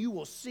place, and you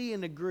will see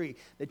and agree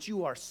that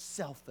you are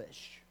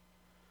selfish.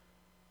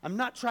 I'm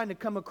not trying to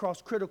come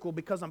across critical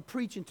because I'm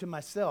preaching to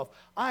myself.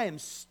 I am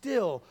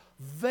still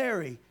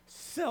very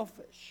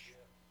selfish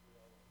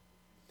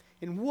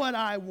in what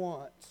I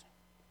want.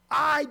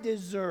 I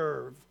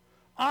deserve.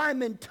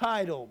 I'm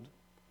entitled.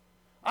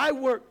 I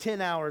work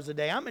 10 hours a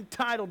day. I'm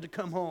entitled to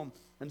come home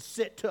and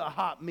sit to a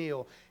hot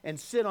meal and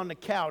sit on the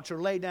couch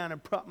or lay down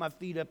and prop my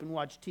feet up and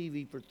watch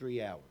TV for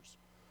 3 hours.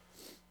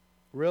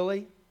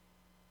 Really?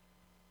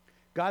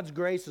 God's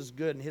grace is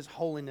good and His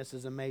holiness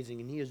is amazing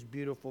and He is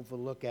beautiful to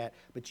look at,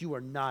 but you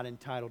are not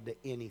entitled to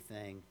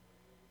anything.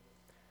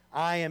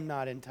 I am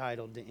not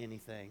entitled to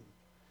anything.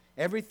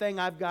 Everything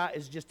I've got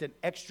is just an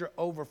extra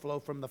overflow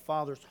from the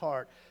Father's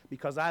heart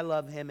because I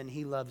love Him and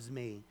He loves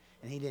me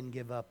and He didn't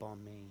give up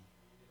on me.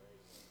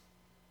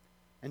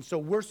 And so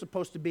we're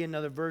supposed to be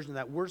another version of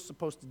that. We're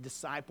supposed to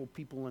disciple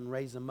people and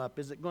raise them up.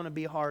 Is it going to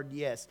be hard?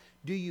 Yes.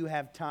 Do you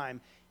have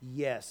time?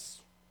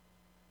 Yes.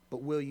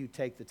 But will you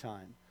take the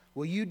time?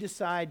 Will you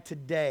decide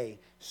today,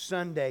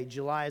 Sunday,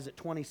 July, is it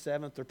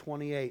 27th or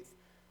 28th?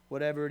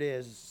 Whatever it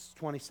is,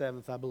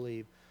 27th, I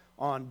believe.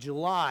 On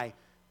July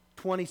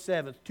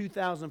 27th,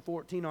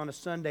 2014, on a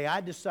Sunday, I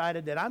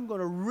decided that I'm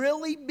going to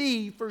really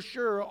be for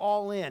sure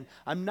all in.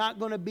 I'm not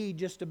going to be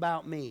just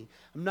about me.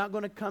 I'm not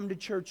going to come to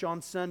church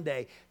on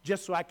Sunday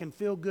just so I can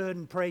feel good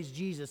and praise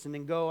Jesus and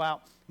then go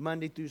out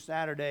Monday through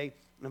Saturday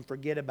and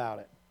forget about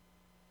it.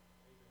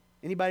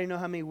 Anybody know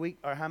how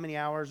many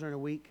hours are in a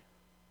week?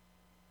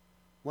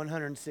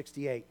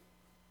 168.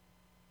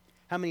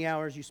 How many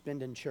hours you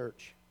spend in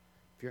church?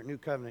 If you're at New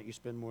Covenant, you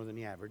spend more than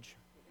the average.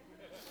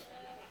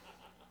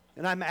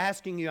 And I'm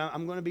asking you,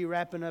 I'm going to be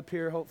wrapping up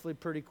here hopefully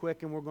pretty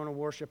quick and we're going to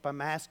worship. I'm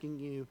asking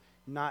you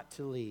not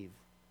to leave,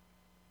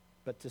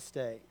 but to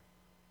stay.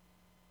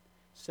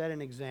 Set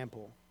an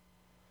example.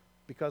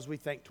 Because we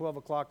think 12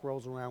 o'clock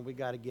rolls around, we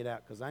got to get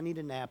out because I need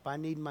a nap, I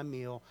need my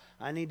meal,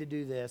 I need to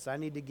do this, I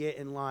need to get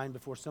in line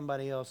before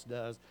somebody else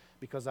does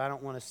because I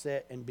don't want to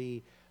sit and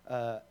be,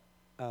 I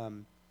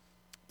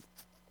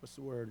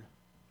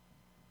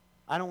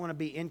don't want to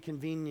be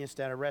inconvenienced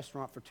at a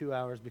restaurant for 2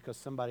 hours because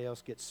somebody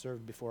else gets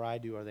served before I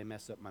do or they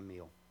mess up my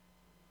meal.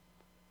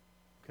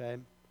 Okay?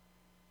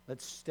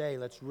 Let's stay.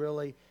 Let's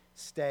really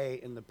stay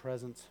in the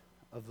presence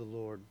of the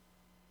Lord.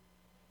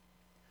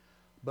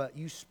 But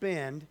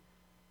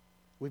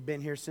we've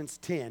been here since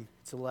 10.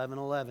 It's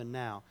 11:11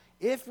 now.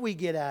 If we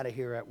get out of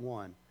here at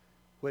 1,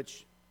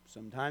 which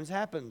sometimes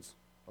happens,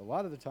 a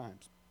lot of the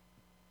times,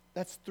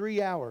 that's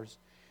 3 hours.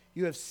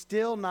 You have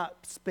still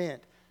not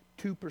spent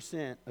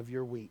 2% of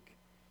your week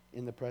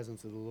in the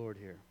presence of the Lord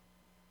here.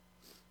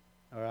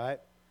 All right?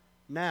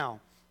 Now,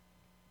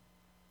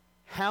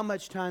 how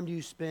much time do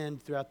you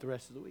spend throughout the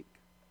rest of the week?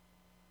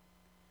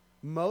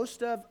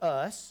 Most of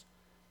us,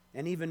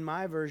 and even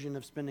my version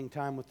of spending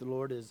time with the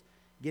Lord is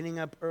getting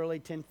up early,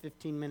 10,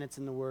 15 minutes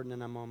in the Word, and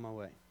then I'm on my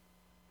way.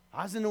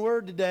 I was in the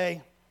Word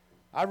today.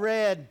 I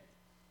read.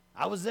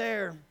 I was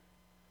there.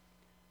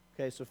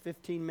 Okay, so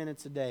 15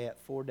 minutes a day at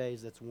 4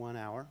 days, that's 1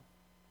 hour.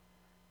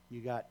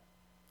 You got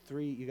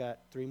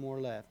three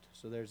more left.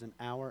 So there's an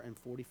hour and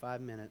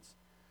 45 minutes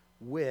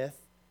with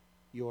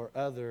your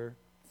other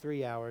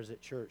 3 hours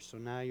at church. So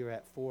now you're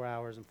at 4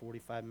 hours and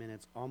 45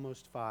 minutes,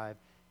 almost 5.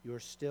 You're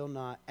still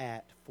not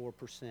at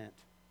 4%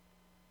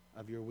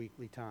 of your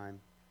weekly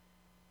time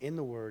in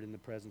the Word, in the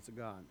presence of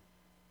God.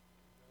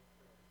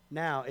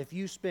 Now, if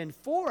you spend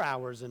 4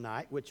 hours a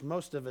night, which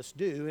most of us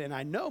do, and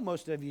I know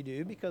most of you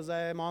do because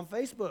I am on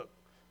Facebook,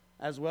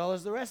 as well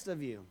as the rest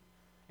of you,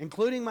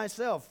 including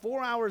myself,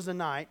 4 hours a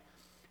night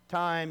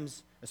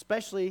times,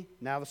 especially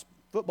now the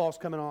football's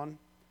coming on,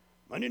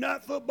 Monday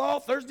night football,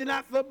 Thursday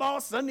night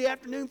football, Sunday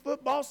afternoon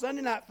football,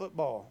 Sunday night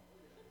football.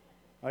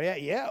 Oh,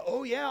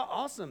 yeah,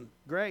 awesome,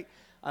 great,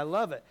 I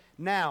love it.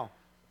 Now,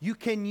 you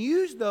can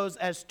use those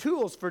as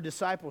tools for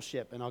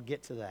discipleship, and I'll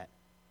get to that.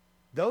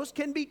 Those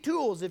can be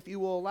tools if you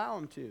will allow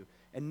them to,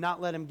 and not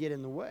let them get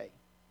in the way.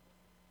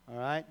 All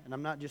right? And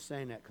I'm not just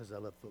saying that because I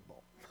love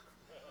football.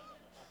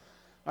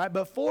 All right,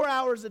 but 4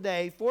 hours a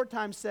day, 4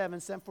 times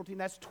 7, 714,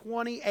 that's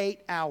 28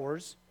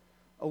 hours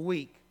a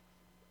week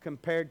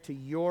compared to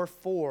your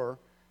 4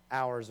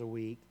 hours a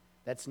week.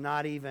 That's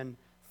not even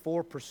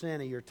 4%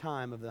 of your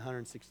time of the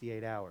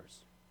 168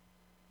 hours.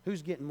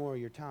 Who's getting more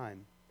of your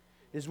time?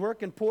 Is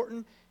work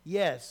important?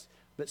 Yes,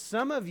 but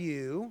some of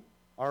you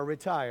are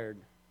retired.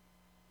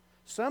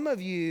 Some of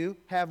you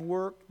have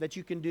work that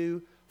you can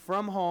do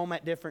from home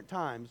at different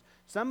times.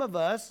 Some of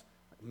us,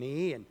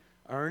 me and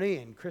Ernie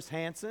and Chris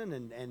Hansen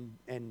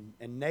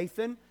and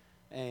Nathan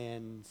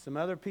and some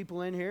other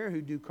people in here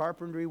who do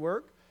carpentry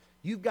work,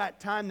 you've got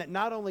time that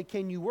not only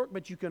can you work,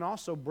 but you can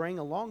also bring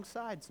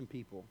alongside some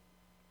people.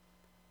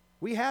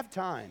 We have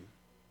time.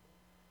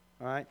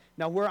 All right?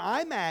 Now, where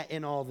I'm at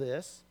in all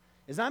this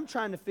is I'm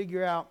trying to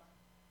figure out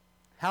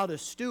how to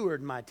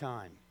steward my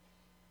time.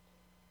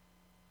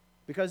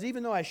 Because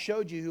even though I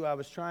showed you who I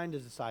was trying to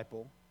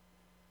disciple,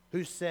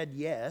 who said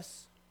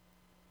yes,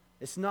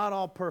 It's not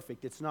all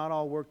perfect. It's not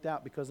all worked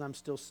out because I'm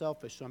still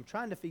selfish. So I'm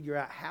trying to figure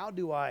out how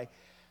do I'm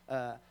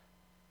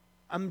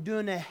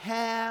doing a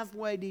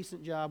halfway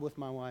decent job with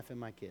my wife and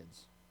my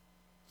kids.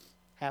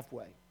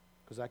 Halfway,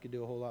 because I could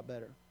do a whole lot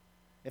better.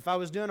 If I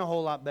was doing a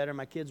whole lot better,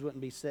 my kids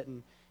wouldn't be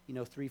sitting,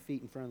 3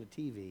 feet in front of the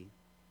TV,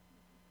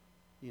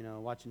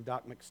 watching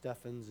Doc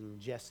McStuffins and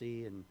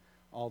Jesse and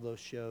all those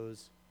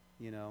shows,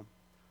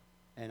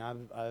 And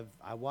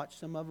I watched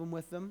some of them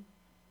with them.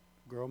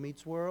 Girl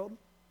Meets World.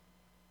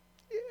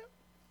 Yeah.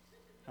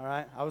 All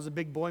right. I was a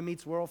big Boy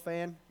Meets World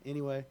fan.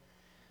 Anyway.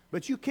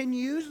 But you can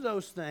use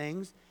those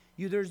things.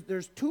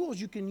 There's tools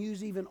you can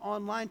use even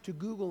online to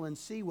Google and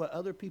see what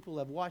other people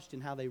have watched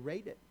and how they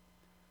rate it.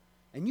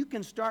 And you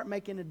can start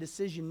making a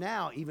decision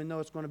now, even though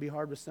it's going to be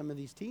hard with some of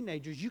these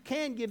teenagers. You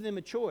can give them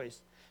a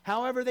choice.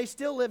 However, they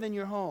still live in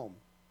your home.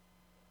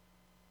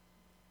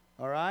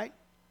 All right?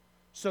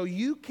 So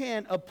you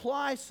can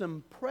apply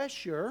some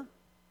pressure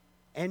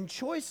and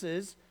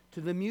choices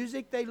to the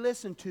music they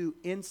listen to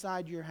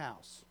inside your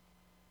house.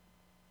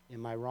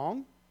 Am I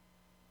wrong?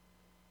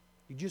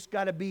 You just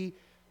got to be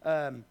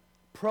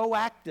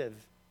proactive.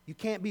 You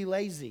can't be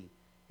lazy.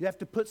 You have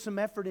to put some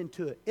effort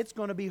into it. It's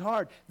going to be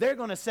hard. They're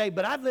going to say,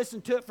 but I've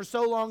listened to it for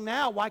so long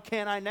now. Why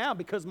can't I now?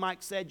 Because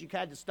Mike said you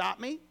had to stop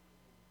me.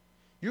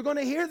 You're going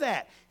to hear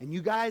that. And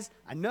you guys,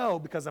 I know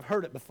because I've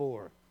heard it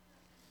before.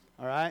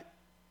 All right?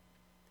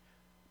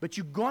 But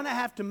you're going to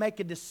have to make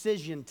a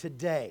decision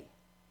today.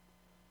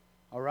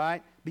 All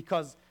right?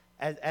 Because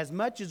as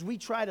much as we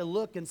try to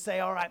look and say,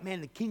 all right,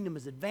 man, the kingdom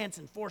is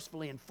advancing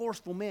forcefully, and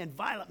forceful men,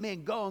 violent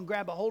men, go and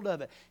grab a hold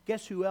of it.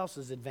 Guess who else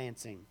is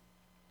advancing?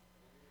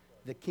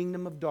 The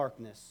kingdom of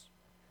darkness.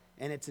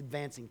 And it's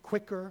advancing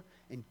quicker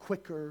and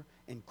quicker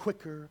and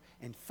quicker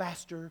and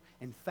faster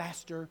and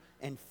faster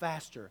and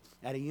faster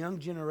at a young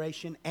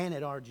generation and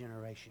at our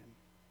generation.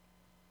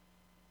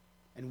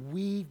 And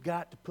we've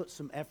got to put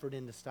some effort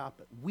in to stop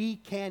it. We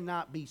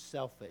cannot be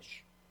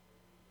selfish.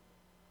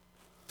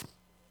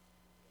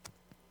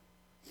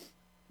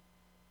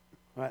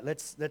 All right,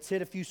 let's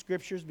hit a few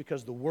scriptures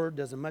because the Word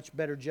does a much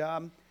better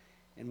job,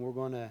 and we're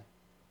going to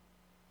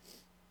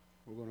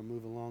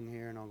move along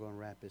here, and I'm going to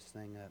wrap this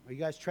thing up. Are you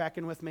guys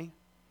tracking with me?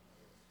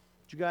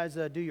 Did you guys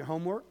do your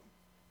homework?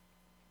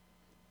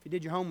 If you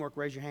did your homework,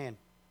 raise your hand.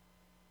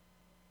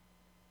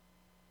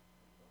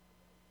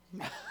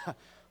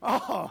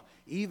 Oh,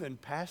 even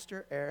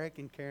Pastor Eric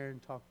and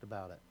Karen talked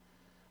about it.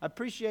 I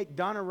appreciate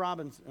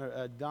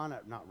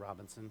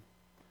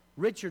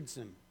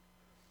Richardson.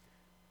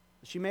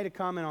 She made a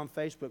comment on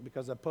Facebook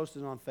because I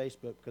posted it on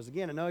Facebook. Because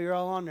again, I know you're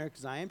all on there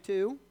because I am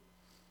too.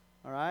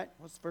 All right?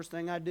 What's the first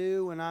thing I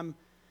do when I'm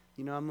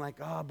like,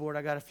 oh, bored,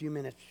 I got a few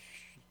minutes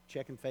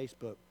checking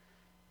Facebook.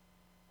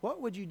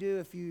 What would you do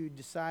if you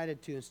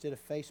decided to, instead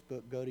of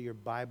Facebook, go to your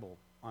Bible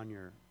on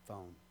your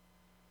phone?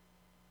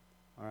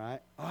 All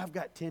right? Oh, I've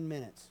got 10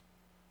 minutes.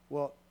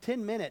 Well,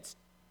 10 minutes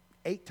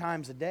 8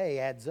 times a day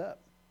adds up.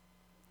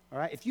 All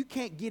right? If you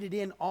can't get it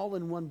in all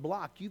in one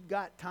block, you've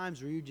got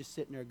times where you're just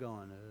sitting there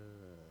going,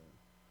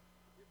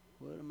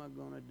 what am I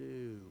going to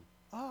do?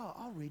 Oh,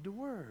 I'll read the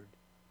Word.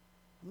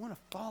 I want to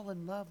fall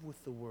in love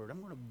with the Word.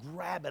 I'm going to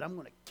grab it. I'm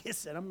going to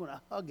kiss it. I'm going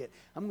to hug it.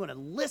 I'm going to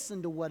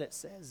listen to what it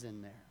says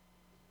in there.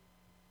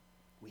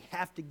 We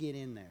have to get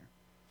in there.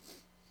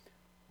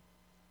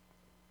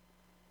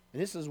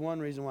 And this is one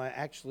reason why I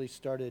actually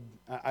started,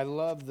 I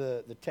love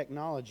the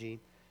technology,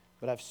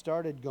 but I've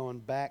started going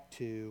back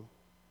to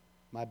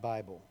my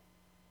Bible.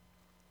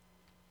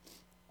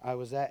 I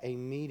was at a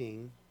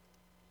meeting,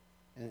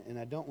 and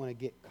I don't want to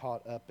get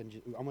caught up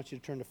in, I want you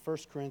to turn to 1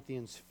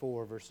 Corinthians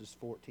 4, verses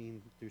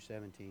 14 through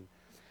 17.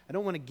 I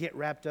don't want to get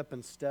wrapped up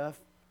in stuff,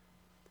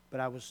 but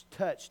I was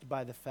touched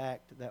by the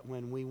fact that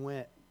when we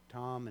went,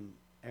 Tom and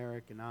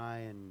Eric and I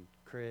and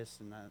Chris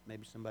and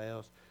maybe somebody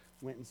else,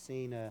 went and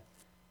seen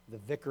the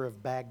Vicar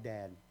of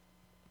Baghdad.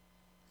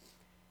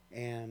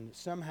 And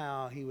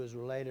somehow he was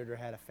related or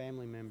had a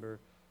family member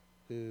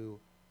who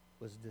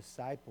was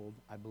discipled,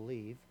 I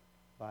believe,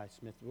 by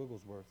Smith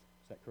Wigglesworth.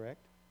 Is that correct?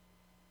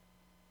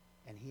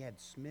 And he had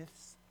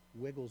Smith's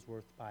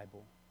Wigglesworth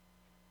Bible.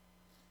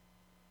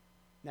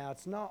 Now,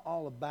 it's not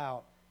all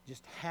about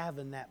just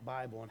having that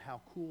Bible and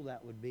how cool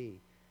that would be.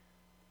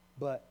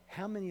 But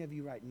how many of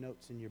you write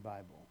notes in your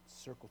Bible?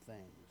 Circle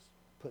things,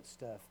 put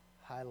stuff,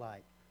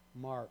 highlight,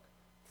 mark,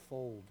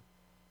 fold.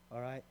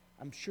 All right?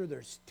 I'm sure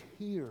there's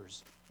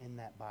tears in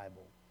that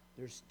Bible.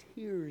 There's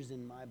tears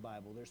in my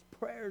Bible. There's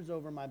prayers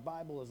over my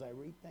Bible as I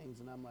read things.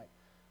 And I'm like,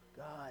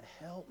 God,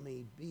 help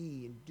me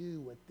be and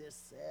do what this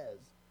says.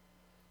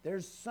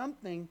 There's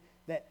something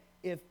that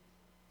if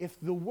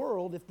the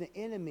world, if the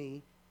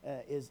enemy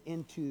is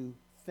into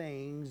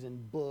things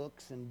and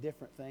books and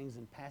different things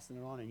and passing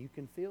it on, and you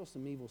can feel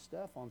some evil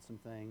stuff on some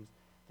things,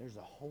 there's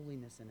a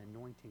holiness and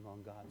anointing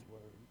on God's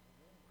Word.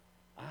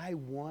 I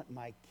want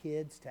my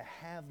kids to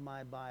have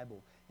my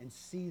Bible and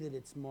see that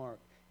it's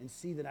marked and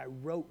see that I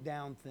wrote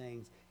down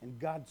things and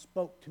God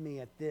spoke to me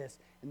at this,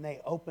 and they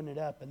open it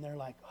up and they're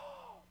like,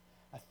 oh,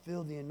 I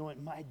feel the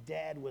anointing. My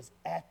dad was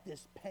at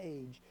this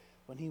page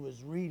when he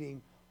was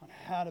reading on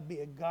how to be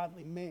a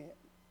godly man.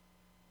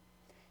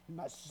 And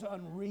my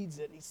son reads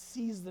it, and he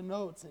sees the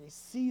notes, and he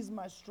sees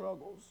my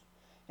struggles,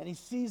 and he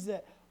sees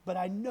that. But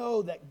I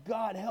know that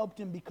God helped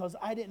him because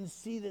I didn't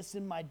see this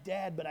in my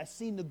dad, but I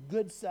seen the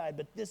good side.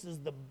 But this is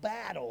the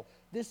battle.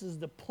 This is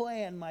the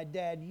plan my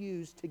dad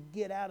used to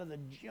get out of the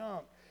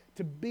junk,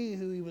 to be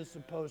who he was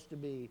supposed to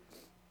be.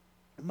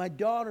 My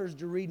daughters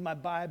to read my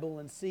Bible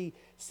and see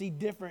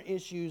different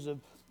issues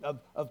of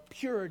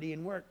purity,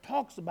 and where it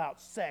talks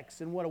about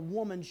sex and what a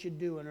woman should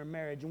do in her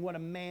marriage and what a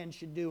man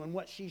should do and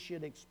what she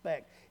should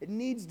expect. It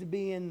needs to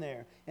be in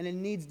there, and it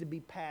needs to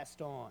be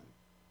passed on.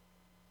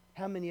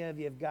 How many of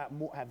you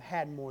have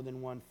had more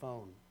than one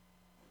phone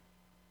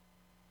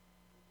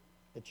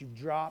that you've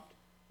dropped,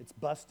 it's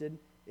busted,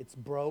 it's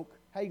broke?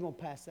 How are you going to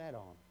pass that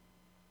on?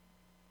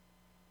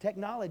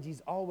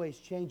 Technology's always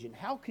changing.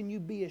 How can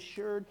you be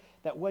assured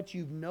that what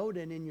you've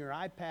noted in your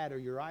iPad or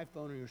your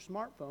iPhone or your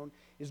smartphone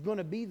is going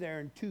to be there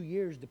in 2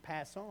 years to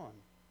pass on?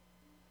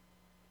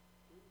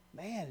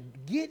 Man,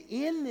 get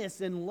in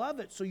this and love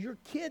it so your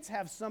kids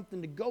have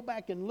something to go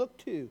back and look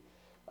to.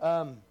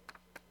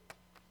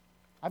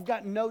 I've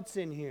got notes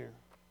in here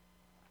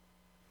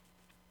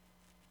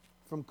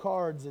from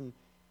cards and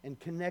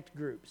connect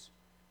groups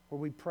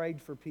where we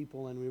prayed for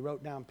people and we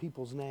wrote down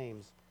people's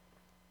names.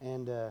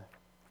 And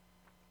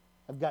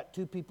I've got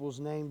 2 people's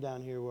name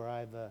down here where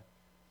I've,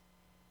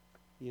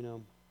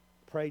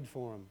 prayed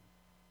for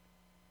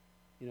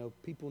them.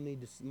 People need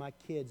to see, my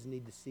kids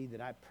need to see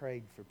that I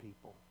prayed for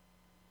people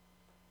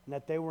and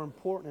that they were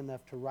important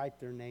enough to write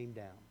their name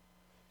down.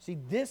 See,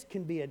 this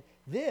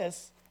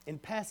in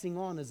passing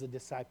on is a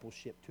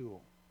discipleship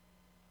tool.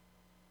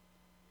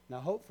 Now,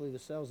 hopefully the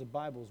sales of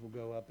Bibles will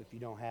go up if you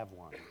don't have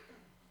one.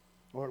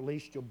 Or at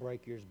least you'll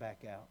break yours back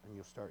out and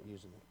you'll start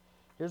using it.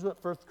 Here's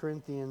what 1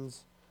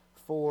 Corinthians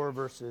 4,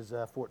 verses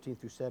 14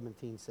 through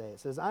 17 say. It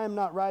says, I am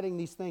not writing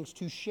these things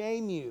to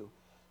shame you,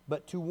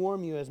 but to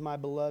warn you as my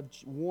beloved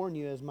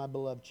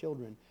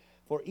children.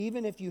 For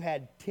even if you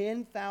had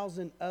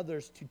 10,000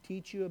 others to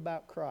teach you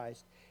about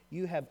Christ,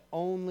 you have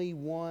only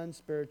one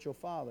spiritual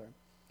father.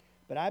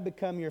 But I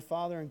become your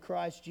father in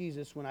Christ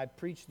Jesus when I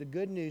preach the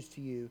good news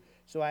to you.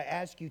 So I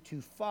ask you to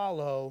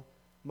follow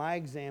my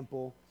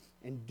example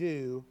and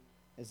do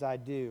as I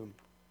do.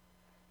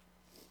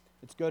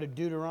 Let's go to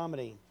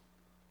Deuteronomy.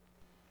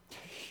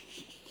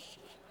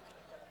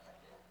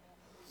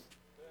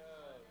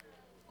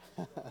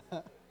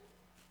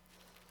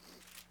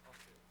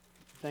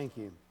 Thank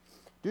you.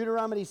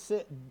 Deuteronomy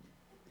 6.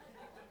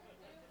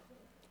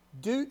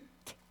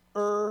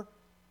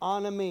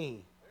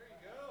 Deuteronomy.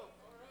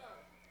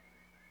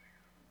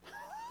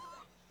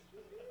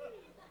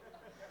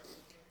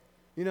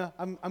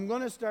 I'm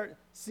going to start,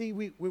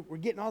 we're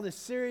getting all this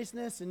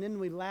seriousness, and then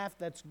we laugh.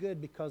 That's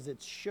good because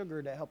it's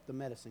sugar to help the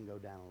medicine go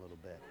down a little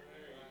bit.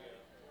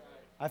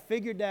 I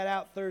figured that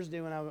out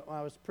Thursday when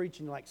I was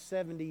preaching to like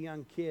 70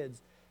 young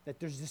kids, that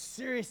there's this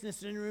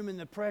seriousness in the room and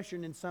the pressure,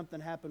 and then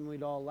something happened,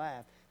 we'd all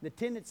laugh. The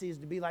tendency is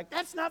to be like,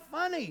 that's not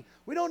funny.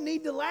 We don't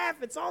need to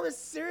laugh. It's all this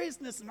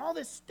seriousness and all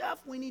this stuff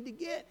we need to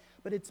get.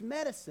 But it's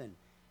medicine,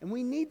 and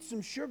we need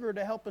some sugar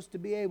to help us to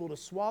be able to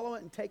swallow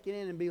it and take it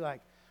in and be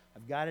like,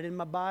 I've got it in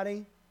my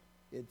body.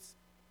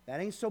 That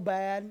ain't so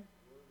bad.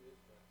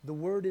 The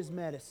word is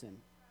medicine.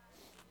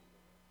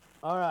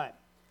 All right.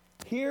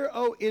 Hear,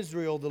 O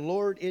Israel, the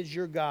Lord is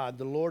your God,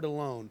 the Lord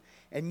alone.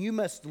 And you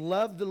must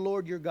love the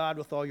Lord your God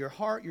with all your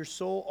heart, your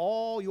soul,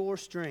 all your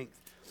strength.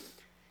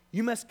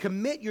 You must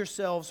commit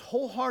yourselves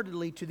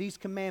wholeheartedly to these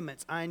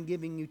commandments I am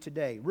giving you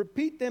today.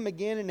 Repeat them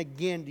again and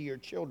again to your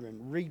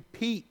children.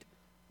 Repeat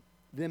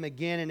them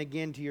again and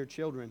again to your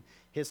children,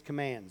 his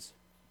commands.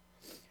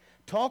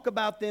 Talk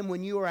about them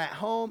when you are at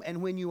home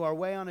and when you are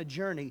away on a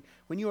journey,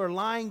 when you are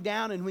lying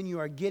down and when you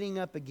are getting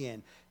up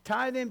again.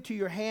 Tie them to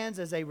your hands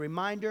as a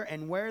reminder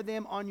and wear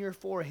them on your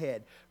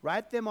forehead.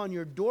 Write them on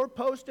your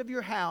doorpost of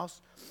your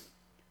house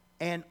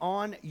and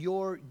on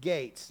your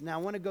gates. Now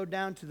I want to go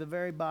down to the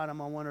very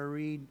bottom. I want to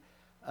read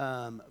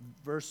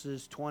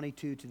verses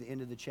 22 to the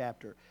end of the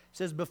chapter. It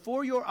says,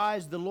 before your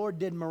eyes the Lord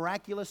did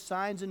miraculous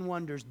signs and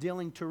wonders,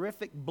 dealing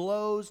terrific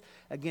blows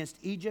against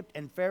Egypt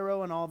and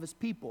Pharaoh and all of his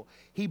people.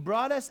 He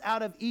brought us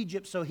out of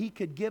Egypt so he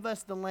could give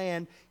us the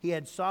land he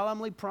had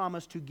solemnly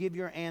promised to give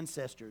your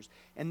ancestors.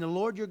 And the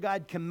Lord your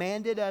God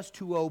commanded us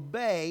to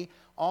obey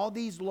all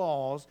these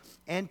laws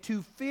and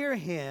to fear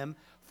him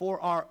for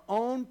our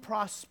own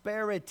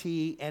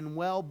prosperity and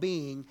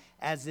well-being,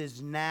 as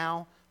is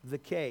now the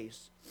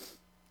case.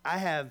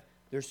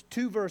 There's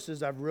 2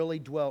 verses I've really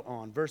dwelt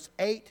on. Verse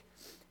 8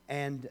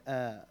 and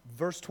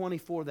verse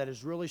 24 that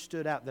has really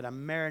stood out, that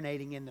I'm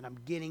marinating in, that I'm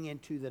getting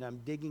into, that I'm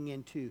digging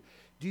into.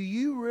 Do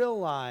you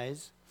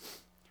realize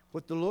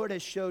what the Lord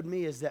has showed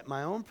me is that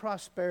my own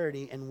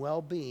prosperity and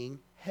well-being,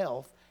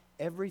 health,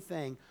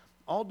 everything,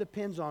 all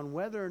depends on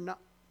whether or not,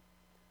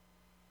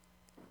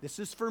 this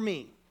is for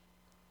me.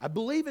 I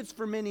believe it's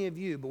for many of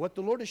you, but what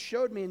the Lord has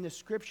showed me in this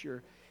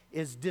scripture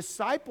is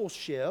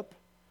discipleship,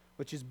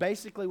 which is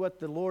basically what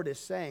the Lord is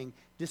saying.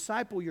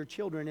 Disciple your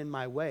children in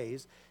my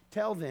ways.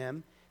 Tell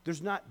them,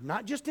 there's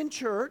not just in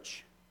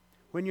church.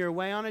 when you're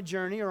away on a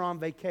journey or on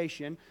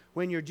vacation,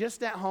 when you're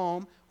just at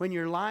home, when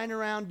you're lying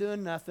around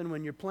doing nothing,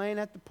 when you're playing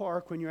at the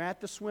park, when you're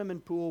at the swimming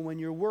pool, when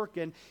you're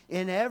working,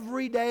 in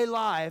everyday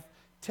life,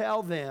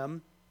 tell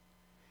them.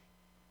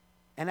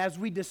 And as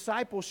we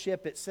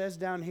discipleship, it says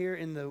down here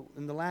in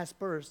the last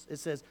verse, it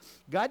says,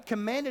 God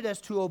commanded us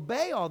to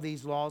obey all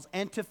these laws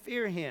and to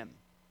fear Him.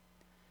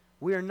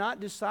 We are not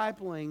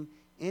discipling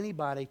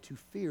anybody to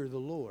fear the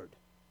Lord.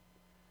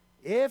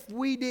 If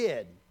we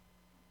did,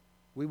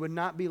 we would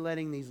not be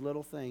letting these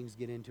little things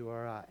get into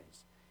our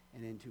eyes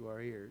and into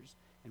our ears,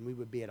 and we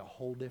would be at a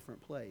whole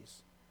different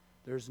place.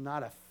 There's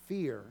not a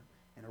fear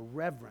and a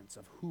reverence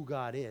of who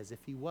God is.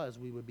 If He was,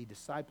 we would be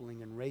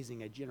discipling and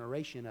raising a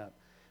generation up.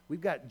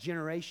 We've got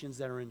generations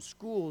that are in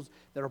schools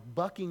that are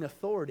bucking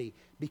authority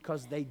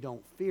because they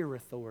don't fear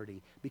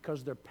authority,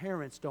 because their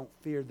parents don't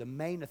fear the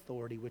main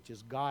authority, which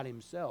is God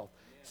Himself.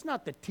 Yeah. It's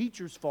not the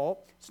teacher's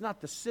fault. It's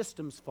not the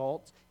system's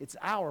fault. It's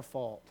our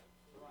fault.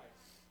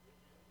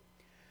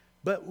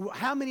 But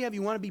how many of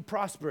you want to be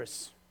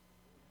prosperous?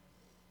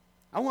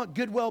 I want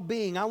good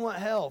well-being. I want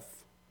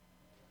health.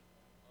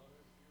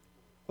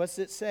 What's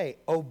it say?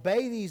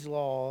 Obey these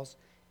laws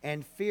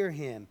and fear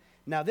Him.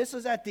 Now, this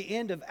is at the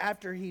end of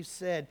after He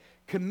said,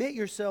 commit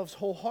yourselves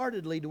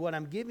wholeheartedly to what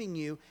I'm giving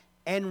you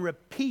and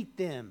repeat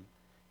them.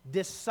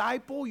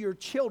 Disciple your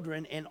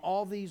children in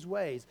all these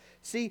ways.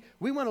 See,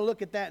 we want to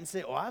look at that and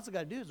say, all I got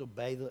to do is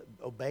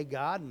obey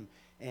God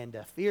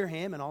and fear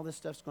Him, and all this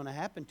stuff's going to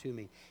happen to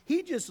me.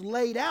 He just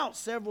laid out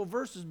several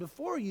verses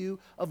before you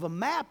of a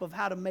map of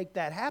how to make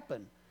that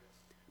happen.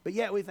 But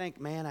yet we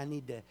think, man, I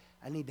need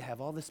to have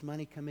all this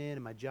money come in,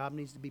 and my job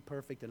needs to be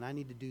perfect, and I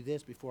need to do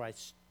this before I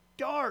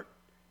start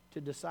to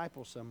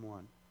disciple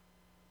someone.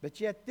 But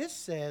yet this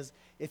says,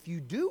 if you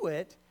do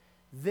it,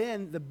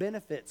 then the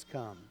benefits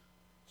come.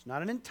 It's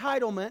not an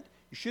entitlement.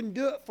 You shouldn't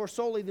do it for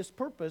solely this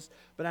purpose,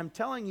 but I'm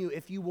telling you,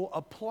 if you will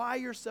apply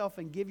yourself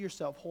and give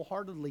yourself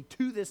wholeheartedly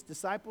to this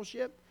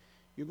discipleship,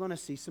 you're going to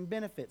see some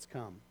benefits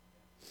come.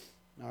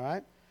 All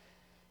right?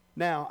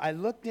 Now, I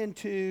looked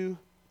into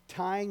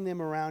tying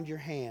them around your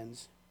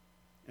hands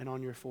and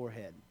on your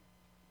forehead.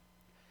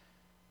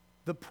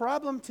 The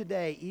problem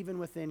today, even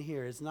within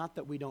here, is not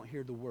that we don't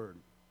hear the word.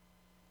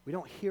 We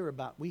hear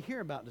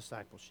about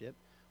discipleship.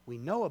 We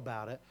know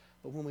about it,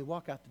 but when we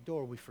walk out the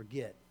door, we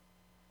forget.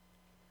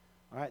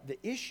 All right, the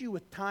issue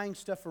with tying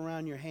stuff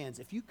around your hands,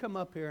 if you come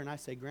up here and I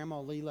say,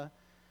 Grandma Leela,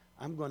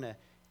 I'm going to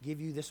give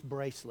you this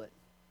bracelet.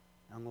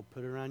 I'm going to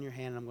put it around your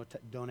hand, and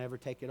don't ever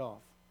take it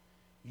off.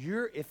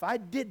 If I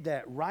did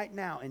that right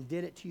now and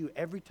did it to you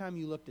every time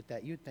you looked at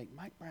that, you'd think,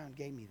 Mike Brown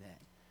gave me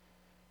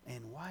that.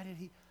 And why did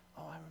he?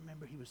 Oh, I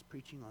remember he was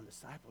preaching on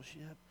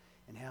discipleship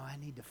and how I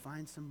need to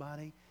find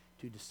somebody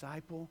to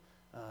disciple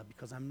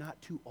because I'm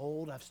not too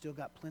old. I've still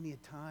got plenty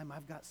of time.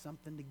 I've got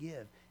something to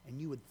give. And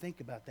you would think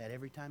about that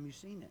every time you've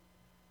seen it.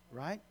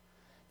 Right?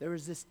 There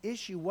was this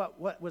issue.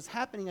 What was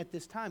happening at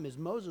this time is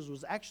Moses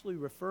was actually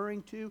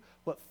referring to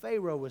what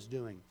Pharaoh was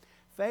doing.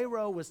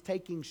 Pharaoh was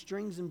taking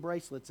strings and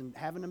bracelets and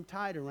having them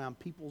tied around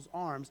people's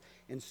arms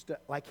and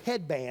like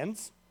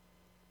headbands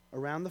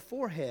around the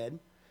forehead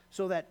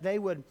so that they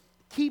would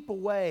keep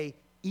away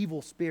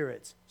evil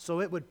spirits,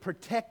 so it would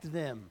protect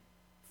them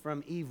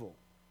from evil.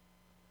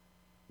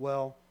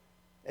 Well,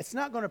 it's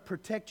not going to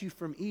protect you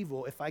from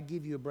evil if I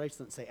give you a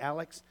bracelet and say,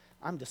 Alex,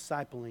 I'm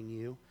discipling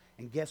you.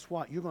 And guess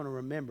what? You're going to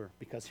remember,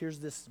 because here's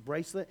this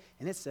bracelet,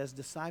 and it says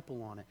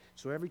disciple on it.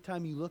 So every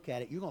time you look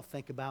at it, you're going to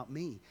think about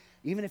me.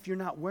 Even if you're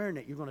not wearing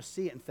it, you're going to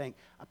see it and think,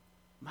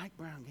 Mike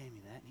Brown gave me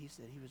that, and he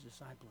said he was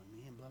discipling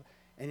me, and blah, blah.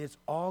 And it's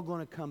all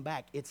going to come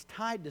back. It's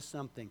tied to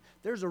something.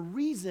 There's a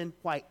reason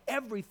why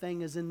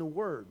everything is in the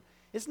Word.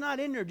 It's not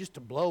in there just to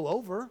blow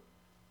over.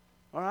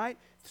 All right?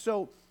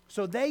 So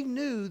they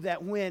knew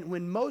that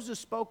when Moses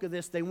spoke of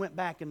this, they went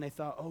back and they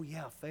thought, oh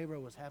yeah,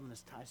 Pharaoh was having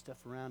us tie stuff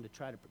around to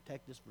try to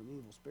protect us from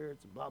evil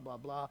spirits and blah, blah,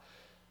 blah.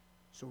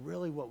 So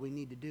really what we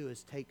need to do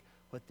is take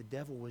what the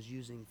devil was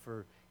using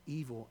for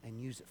evil and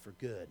use it for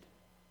good.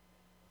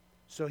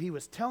 So he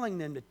was telling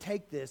them to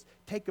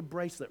take a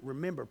bracelet,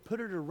 remember, put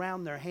it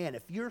around their hand.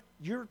 If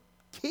your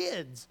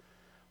kids,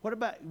 what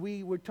about,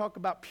 we would talk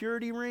about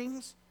purity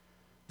rings,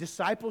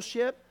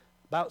 discipleship,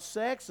 about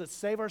sex, let's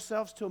save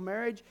ourselves till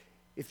marriage.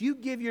 If you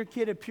give your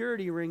kid a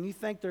purity ring, you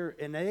think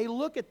and they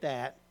look at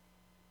that,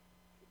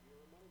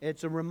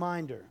 it's a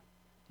reminder.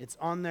 It's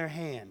on their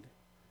hand.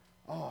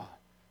 Oh,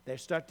 they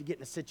start to get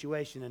in a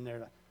situation and they're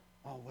like,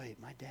 oh wait,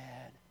 my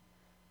dad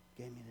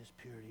gave me this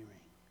purity ring.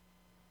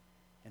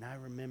 And I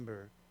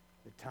remember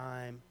the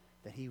time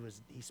that he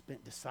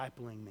spent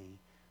discipling me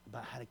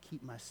about how to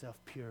keep myself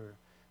pure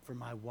for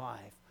my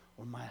wife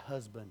or my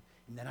husband,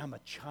 and that I'm a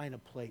china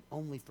plate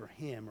only for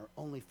him or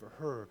only for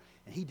her.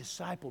 And he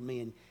discipled me,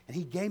 and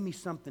he gave me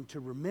something to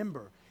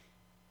remember.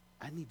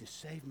 I need to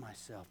save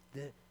myself.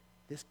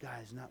 This guy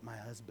is not my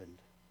husband.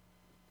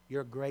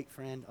 You're a great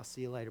friend. I'll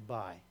see you later.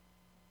 Bye.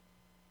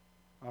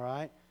 All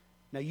right?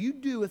 Now, you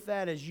do with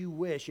that as you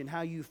wish and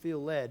how you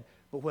feel led.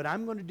 But what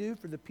I'm going to do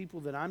for the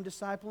people that I'm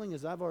discipling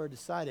is I've already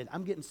decided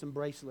I'm getting some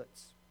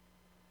bracelets.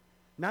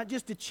 Not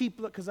just a cheap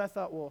look, because I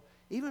thought, well,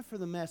 even for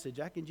the message,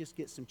 I can just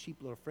get some cheap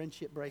little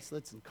friendship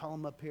bracelets and call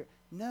them up here.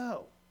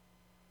 No.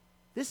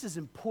 This is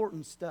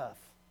important stuff.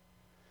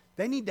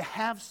 They need to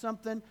have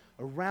something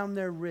around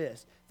their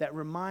wrist that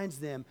reminds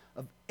them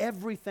of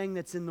everything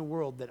that's in the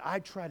world that I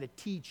try to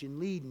teach and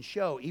lead and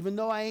show, even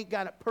though I ain't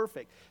got it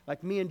perfect.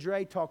 Like me and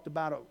Dre talked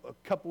about a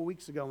couple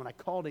weeks ago when I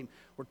called him.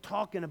 We're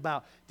talking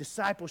about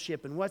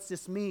discipleship and what's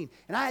this mean.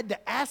 And I had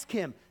to ask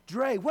him,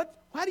 Dre,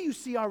 how do you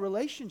see our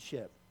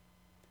relationship?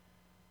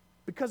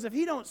 Because if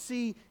he don't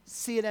see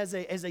it as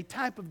a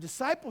type of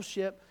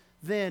discipleship,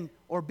 then,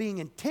 or being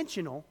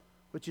intentional,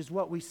 which is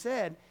what we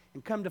said,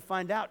 and come to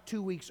find out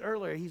 2 weeks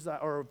earlier, he's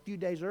like, or a few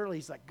days earlier,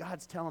 he's like,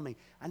 God's telling me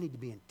I need to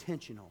be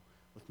intentional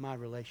with my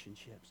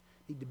relationships.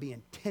 I need to be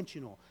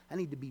intentional. I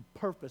need to be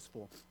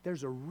purposeful.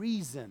 There's a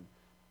reason.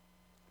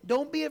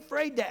 Don't be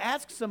afraid to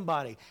ask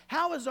somebody,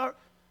 do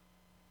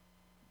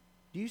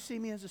you see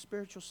me as a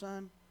spiritual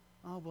son?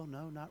 Oh, well,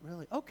 no, not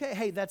really. Okay,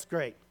 hey, that's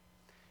great.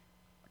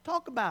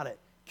 Talk about it.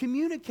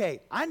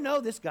 Communicate. I know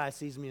this guy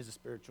sees me as a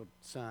spiritual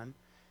son,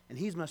 and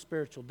he's my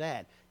spiritual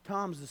dad.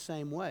 Tom's the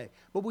same way.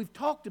 But we've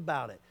talked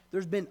about it.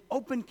 There's been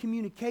open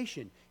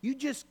communication. You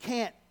just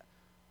can't,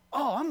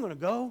 I'm going to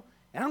go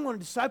and I'm going to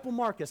disciple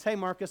Marcus. Hey,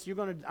 Marcus, I'm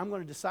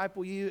going to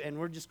disciple you, and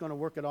we're just going to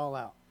work it all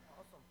out.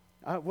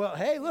 Awesome. Well,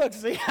 hey, look,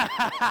 see.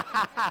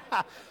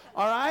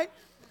 All right?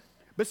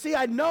 But see,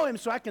 I know him,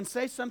 so I can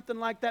say something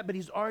like that, but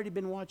he's already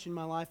been watching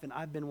my life, and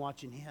I've been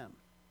watching him.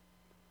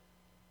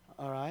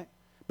 All right?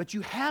 But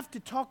you have to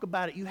talk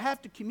about it. You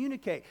have to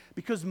communicate,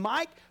 because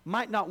Mike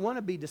might not want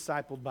to be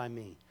discipled by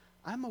me.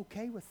 I'm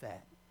okay with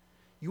that.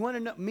 You want to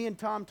know, me and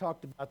Tom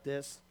talked about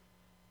this,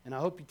 and I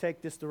hope you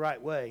take this the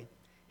right way.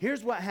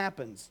 Here's what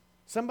happens.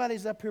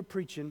 Somebody's up here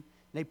preaching, and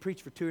they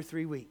preach for 2 or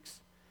 3 weeks.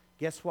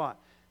 Guess what?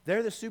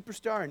 They're the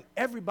superstar, and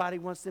everybody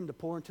wants them to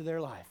pour into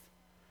their life.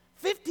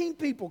 15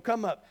 people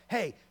come up.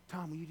 Hey,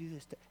 Tom, will you do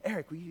this?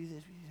 Eric, will you do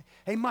this? Will you do this?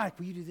 Hey, Mike,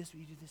 will you do this?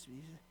 Will you do this? Will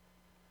you do this?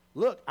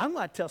 Look, I'm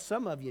going to tell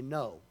some of you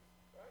no.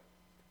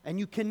 And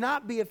you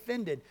cannot be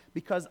offended,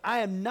 because I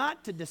am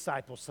not to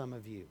disciple some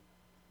of you.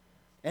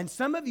 And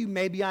some of you,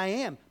 maybe I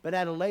am, but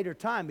at a later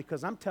time,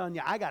 because I'm telling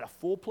you, I got a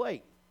full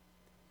plate.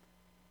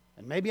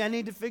 And maybe I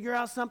need to figure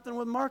out something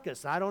with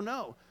Marcus. I don't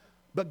know.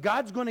 But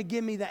God's going to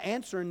give me the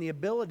answer and the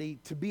ability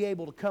to be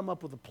able to come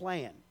up with a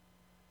plan.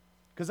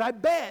 Because I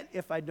bet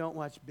if I don't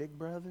watch Big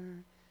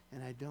Brother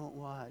and I don't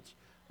watch,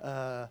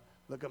 and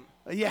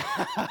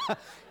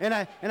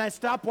I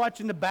stop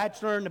watching The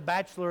Bachelor and The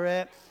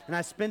Bachelorette, and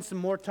I spend some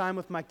more time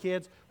with my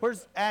kids.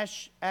 Where's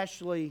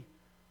Ashley?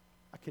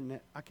 I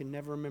can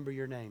never remember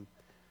your name.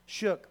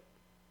 Shook.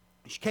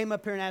 She came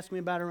up here and asked me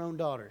about her own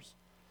daughters.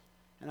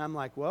 And I'm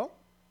like, well,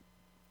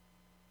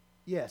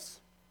 yes,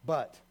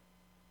 but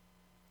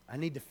I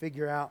need to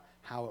figure out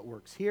how it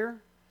works here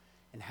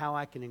and how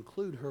I can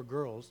include her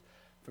girls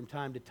from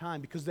time to time,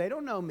 because they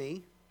don't know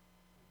me,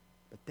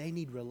 but they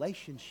need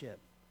relationship.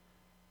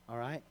 All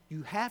right?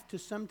 You have to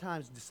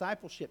sometimes,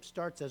 discipleship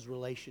starts as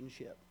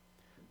relationship.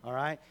 All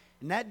right?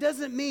 And that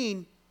doesn't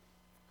mean,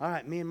 all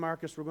right, me and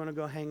Marcus, we're going to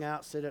go hang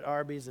out, sit at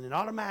Arby's, and then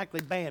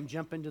automatically, bam,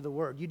 jump into the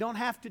Word. You don't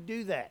have to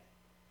do that.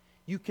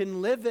 You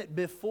can live it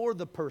before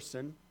the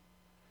person,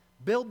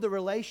 build the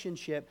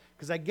relationship,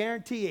 because I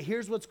guarantee you,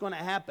 here's what's going to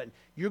happen.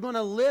 You're going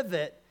to live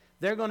it,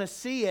 they're going to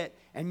see it,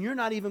 and you're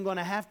not even going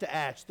to have to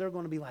ask. They're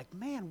going to be like,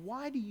 man,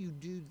 why do you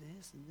do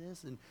this and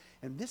this, and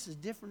this is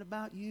different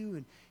about you,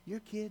 and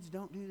your kids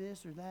don't do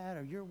this or that,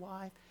 or your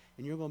wife,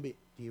 and you're going to be,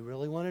 do you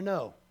really want to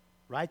know?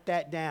 Write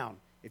that down.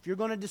 If you're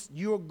going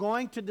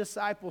to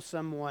disciple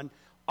someone,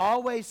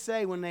 always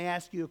say when they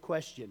ask you a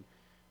question,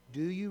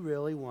 do you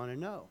really want to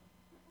know?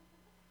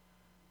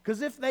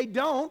 Because if they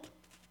don't,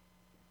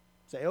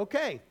 say,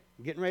 okay,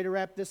 I'm getting ready to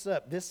wrap this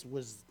up. This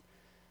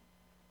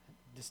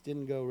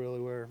didn't go really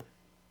well.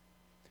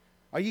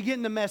 Are you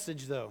getting the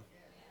message, though?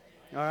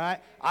 All right.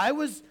 I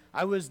was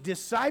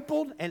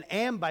discipled and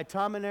am by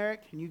Tom and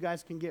Eric, and you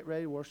guys can get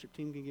ready. Worship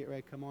team can get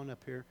ready. Come on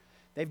up here.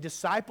 They've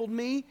discipled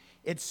me.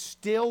 It's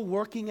still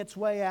working its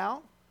way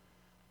out.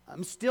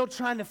 I'm still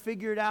trying to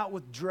figure it out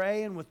with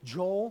Dre and with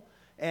Joel,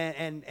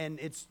 and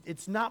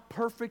it's not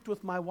perfect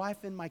with my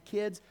wife and my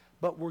kids,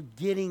 but we're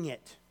getting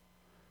it.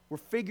 We're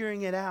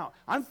figuring it out.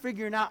 I'm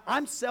figuring out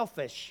I'm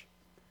selfish,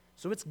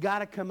 so it's got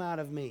to come out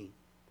of me.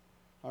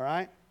 All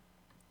right?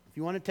 If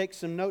you want to take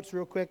some notes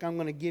real quick, I'm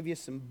going to give you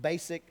some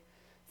basic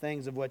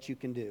things of what you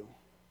can do.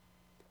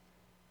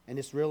 And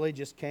this really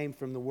just came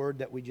from the word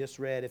that we just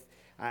read. If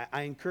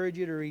I encourage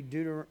you to read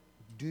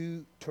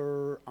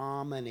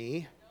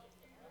Deuteronomy,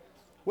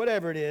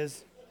 whatever it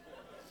is.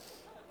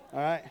 All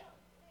right?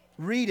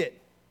 Read it.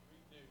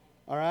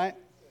 All right?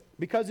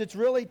 Because it's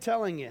really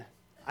telling you.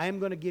 I am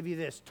going to give you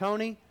this.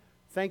 Tony,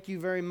 thank you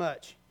very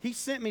much. He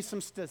sent me some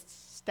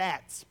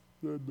stats.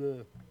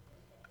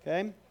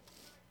 Okay?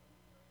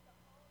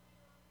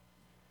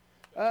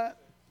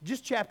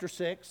 Just chapter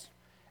 6.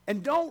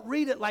 And don't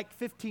read it like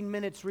 15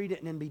 minutes, read it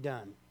and then be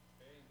done.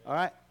 All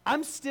right?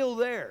 I'm still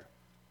there.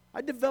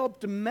 I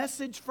developed a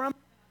message from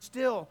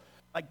still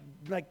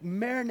like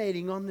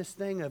marinating on this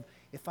thing of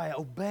if I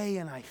obey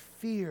and I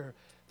fear,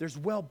 there's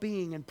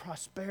well-being and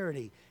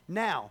prosperity.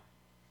 Now,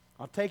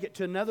 I'll take it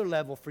to another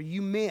level for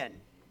you men.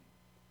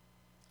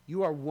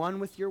 You are one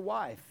with your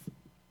wife.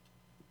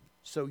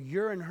 So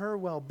your and her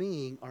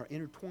well-being are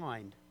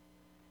intertwined.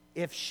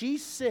 If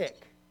she's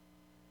sick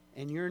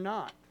and you're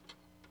not,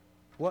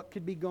 what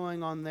could be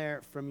going on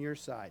there from your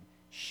side?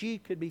 She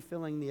could be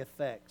feeling the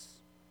effects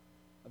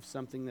of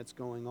something that's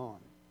going on.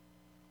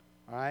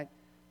 All right?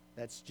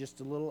 That's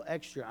just a little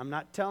extra. I'm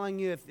not telling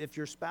you if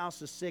your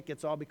spouse is sick,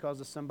 it's all because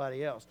of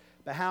somebody else.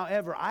 But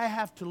however, I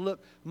have to look.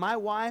 My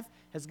wife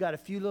has got a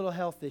few little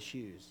health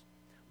issues.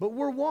 But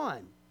we're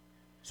one.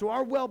 So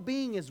our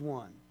well-being is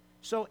one.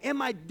 So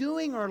am I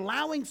doing or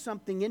allowing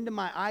something into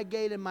my eye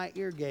gate and my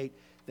ear gate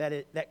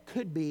that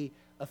could be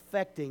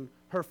affecting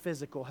her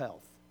physical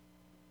health?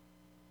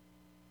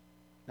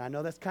 Now, I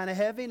know that's kind of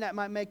heavy, and that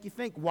might make you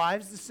think,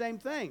 wives, the same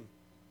thing.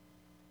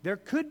 There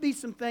could be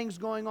some things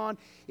going on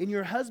in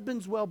your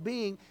husband's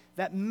well-being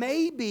that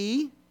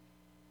maybe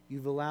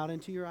you've allowed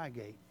into your eye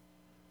gate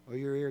or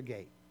your ear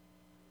gate.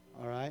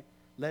 All right?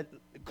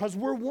 Because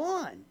we're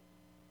one.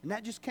 And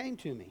that just came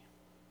to me.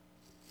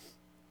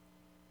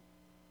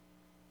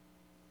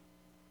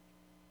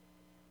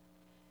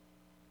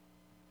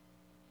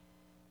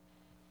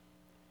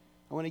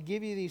 I want to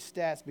give you these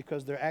stats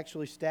because they're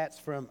actually stats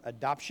from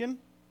adoption.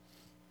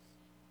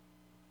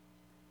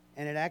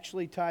 And it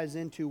actually ties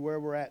into where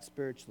we're at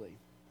spiritually,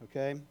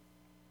 okay?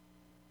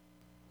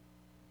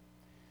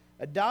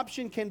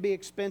 Adoption can be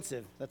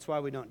expensive. That's why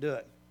we don't do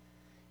it.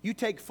 You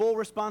take full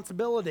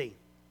responsibility.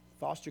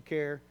 Foster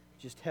care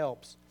just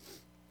helps.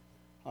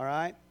 All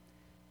right?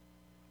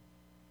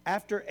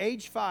 After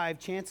age 5,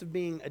 chance of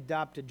being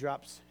adopted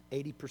drops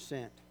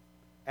 80%.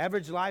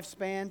 Average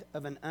lifespan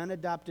of an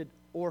unadopted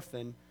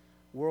orphan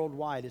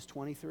worldwide is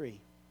 23.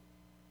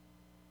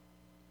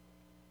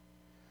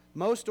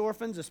 Most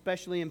orphans,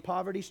 especially in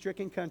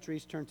poverty-stricken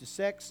countries, turn to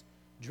sex,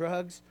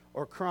 drugs,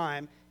 or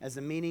crime as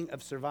a meaning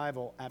of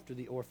survival after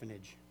the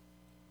orphanage.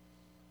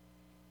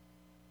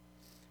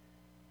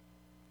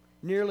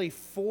 Nearly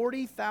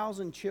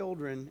 40,000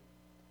 children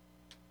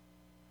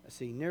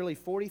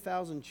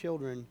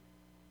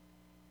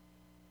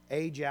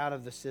age out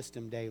of the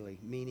system daily,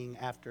 meaning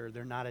after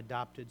they're not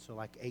adopted, so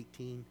like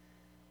 18,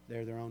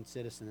 they're their own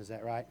citizen. Is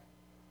that right?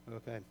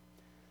 Okay.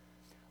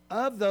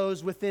 Of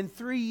those, within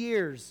 3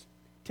 years,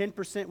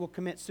 10% will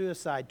commit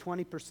suicide,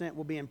 20%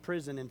 will be in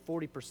prison, and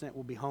 40%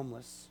 will be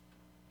homeless.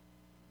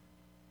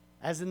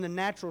 As in the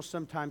natural,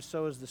 sometimes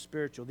so is the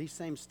spiritual. These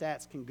same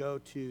stats can go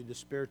to the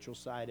spiritual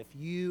side. If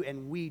you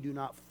and we do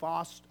not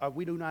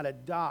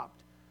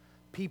adopt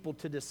people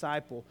to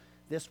disciple,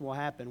 this will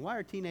happen. Why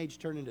are teenagers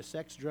turning to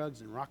sex,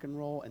 drugs, and rock and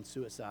roll and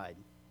suicide?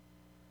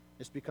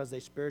 It's because they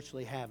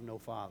spiritually have no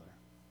father.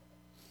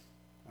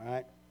 All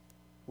right?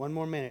 One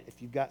more minute.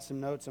 If you've got some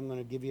notes, I'm going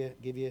to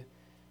give you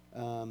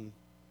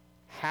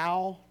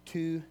how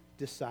to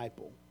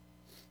disciple.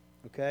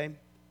 Okay?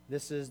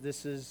 This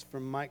is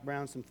from Mike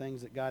Brown, some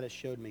things that God has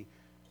showed me.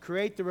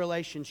 Create the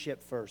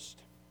relationship first.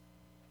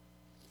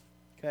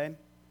 Okay?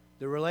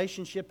 The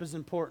relationship is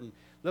important.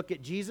 Look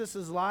at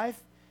Jesus' life.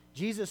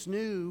 Jesus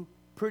knew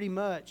pretty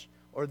much,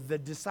 or the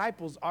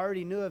disciples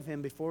already knew of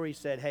him before he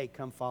said, hey,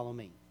 come follow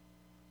me.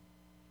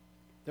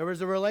 There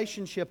was a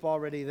relationship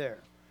already there.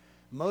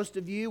 Most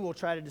of you will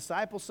try to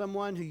disciple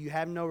someone who you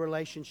have no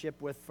relationship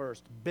with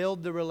first.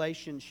 Build the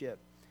relationship.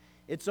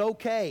 It's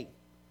okay.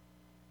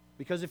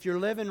 Because if you're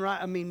living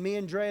right, me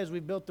and Dre, as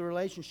we built the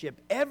relationship,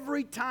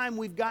 every time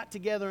we've got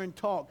together and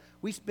talked,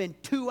 we spend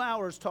 2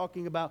 hours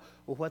talking about,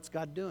 well, what's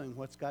God doing?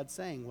 What's God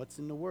saying? What's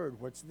in the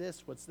Word? What's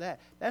this? What's that?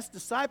 That's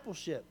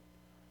discipleship.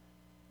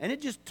 And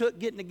it just took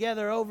getting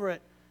together over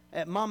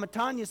at Mama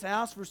Tanya's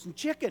house for some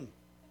chicken.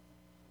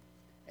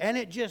 And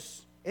it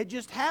just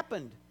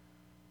happened.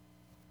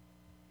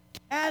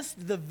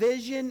 Cast the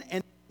vision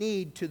and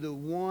need to the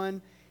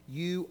one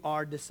you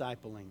are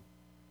discipling.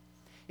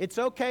 It's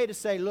okay to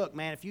say, look,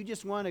 man, if you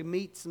just want to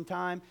meet some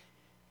time,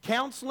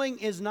 counseling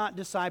is not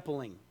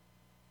discipling.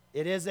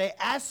 It is an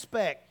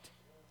aspect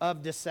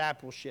of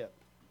discipleship,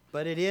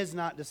 but it is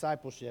not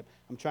discipleship.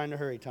 I'm trying to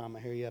hurry, Tom. I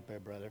hear you up there,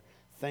 brother.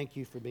 Thank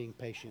you for being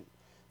patient.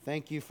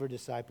 Thank you for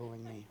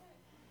discipling me.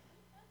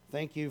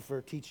 Thank you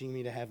for teaching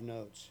me to have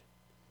notes.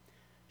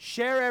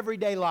 Share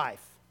everyday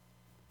life.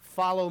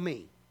 Follow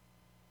me.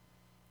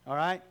 All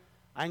right?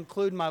 I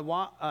include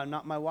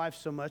not my wife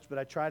so much, but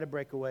I try to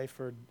break away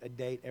for a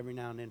date every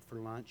now and then for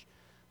lunch.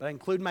 But I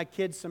include my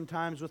kids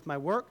sometimes with my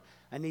work.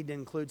 I need to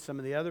include some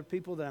of the other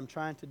people that I'm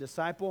trying to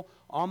disciple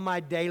on my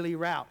daily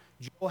route.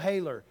 Joel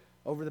Haler,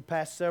 over the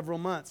past several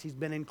months, he's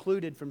been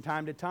included from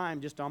time to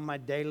time just on my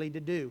daily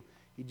to-do.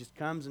 He just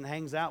comes and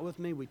hangs out with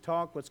me. We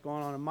talk what's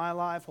going on in my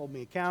life, hold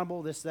me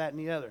accountable, this, that, and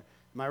the other.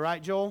 Am I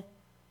right, Joel?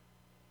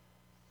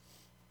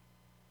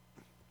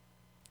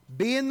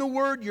 Be in the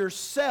Word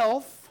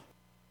yourself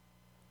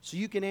so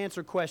you can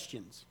answer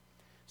questions.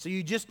 So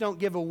you just don't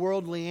give a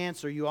worldly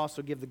answer, you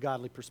also give the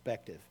godly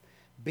perspective.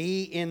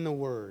 Be in the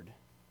Word.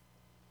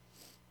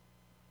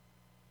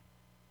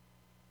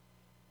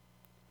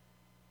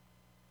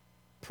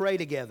 Pray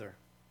together.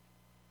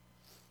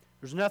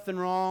 There's nothing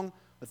wrong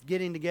with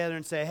getting together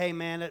and say, hey,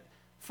 man,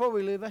 before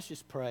we leave, let's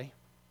just pray.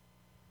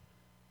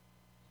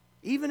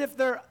 Even if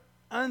they're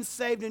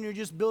unsaved and you're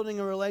just building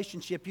a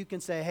relationship, you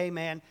can say, hey,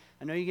 man,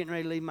 I know you're getting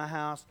ready to leave my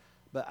house,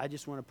 but I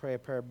just want to pray a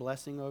prayer of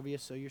blessing over you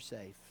so you're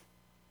safe.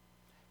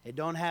 It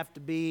don't have to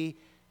be,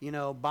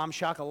 bomb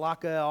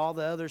shakalaka, all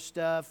the other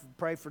stuff,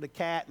 pray for the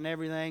cat and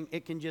everything.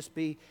 It can just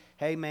be,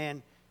 hey,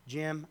 man,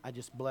 Jim, I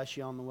just bless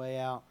you on the way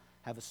out.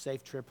 Have a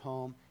safe trip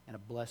home and a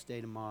blessed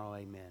day tomorrow.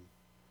 Amen.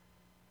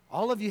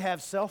 All of you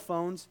have cell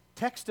phones.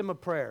 Text them a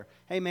prayer.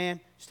 Hey, man,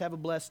 just have a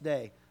blessed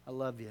day. I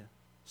love you.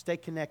 Stay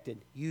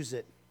connected. Use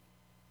it.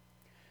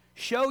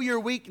 Show your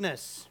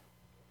weakness.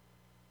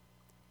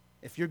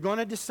 If you're going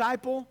to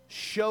disciple,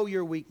 show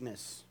your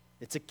weakness.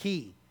 It's a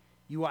key.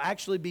 You will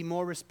actually be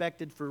more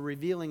respected for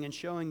revealing and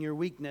showing your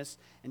weakness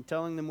and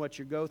telling them what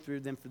you go through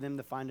than for them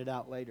to find it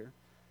out later.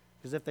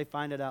 Because if they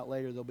find it out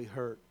later, they'll be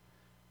hurt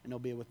and there'll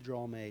be a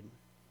withdrawal made.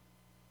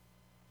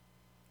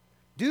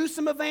 Do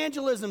some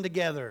evangelism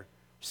together.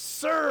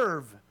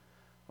 Serve.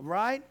 All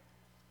right?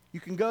 You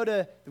can go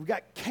to, we've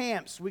got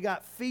camps. We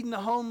got Feeding the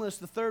Homeless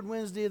the third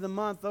Wednesday of the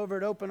month over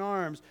at Open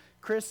Arms.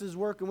 Chris is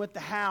working with the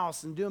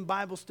house and doing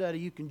Bible study.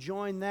 You can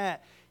join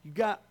that. You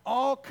got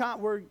all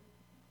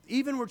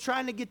we're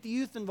trying to get the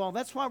youth involved.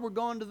 That's why we're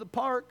going to the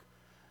park.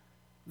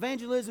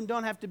 Evangelism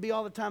don't have to be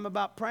all the time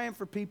about praying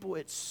for people.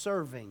 It's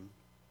serving.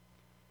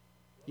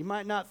 You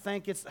might not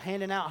think it's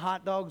handing out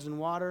hot dogs and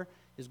water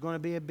is going to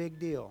be a big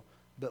deal.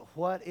 But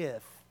what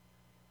if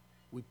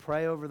we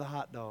pray over the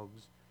hot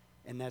dogs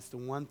and that's the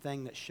one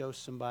thing that shows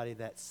somebody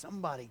that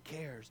somebody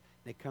cares.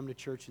 They come to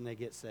church and they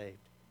get saved.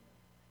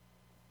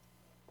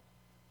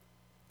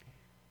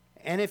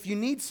 And if you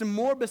need some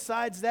more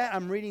besides that,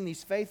 I'm reading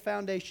these Faith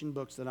Foundation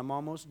books that I'm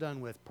almost done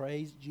with.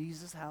 Praise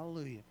Jesus,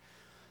 hallelujah.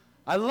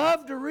 I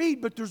love to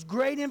read, but there's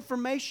great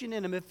information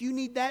in them. If you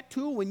need that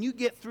tool, when you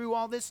get through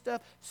all this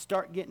stuff,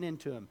 start getting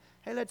into them.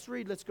 Hey, let's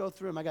read. Let's go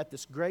through them. I got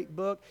this great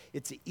book.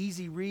 It's an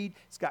easy read.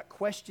 It's got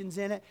questions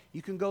in it.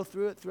 You can go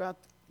through it throughout,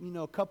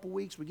 a couple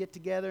weeks. We get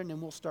together, and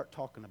then we'll start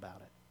talking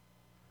about it.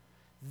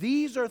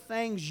 These are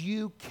things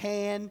you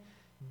can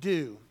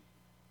do.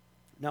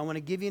 Now, I want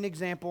to give you an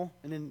example,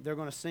 and then they're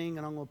going to sing,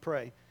 and I'm going to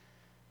pray.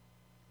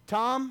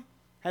 Tom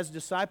has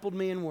discipled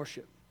me in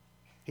worship.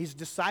 He's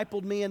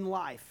discipled me in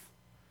life.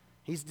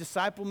 He's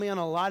discipled me on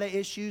a lot of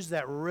issues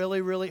that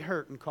really, really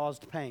hurt and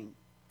caused pain.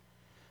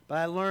 But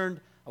I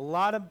learned a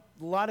lot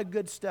of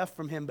good stuff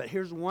from him. But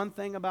here's one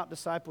thing about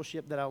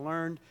discipleship that I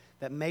learned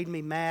that made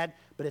me mad,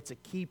 but it's a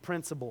key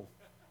principle.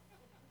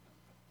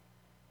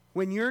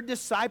 When you're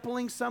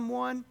discipling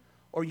someone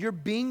or you're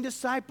being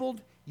discipled,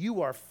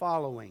 you are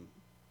following.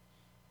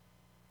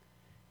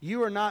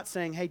 You are not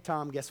saying, hey,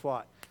 Tom, guess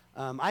what?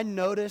 I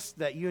noticed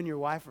that you and your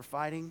wife are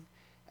fighting,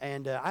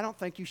 and I don't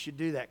think you should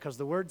do that because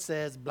the word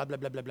says blah, blah,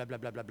 blah, blah, blah, blah,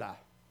 blah, blah, blah.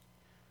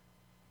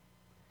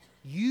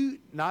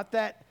 Not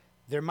that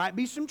there might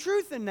be some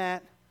truth in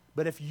that,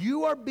 but if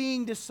you are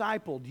being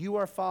discipled, you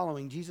are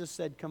following. Jesus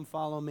said, come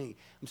follow me.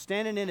 I'm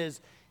standing in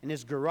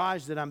his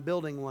garage that I'm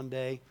building one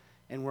day,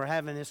 and we're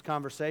having this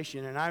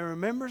conversation, and I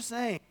remember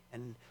saying,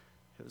 and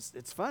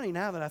it's funny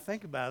now that I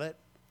think about it,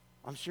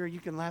 I'm sure you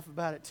can laugh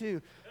about it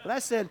too. But I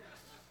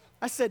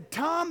said,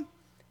 Tom,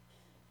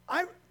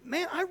 I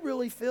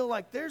really feel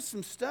like there's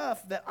some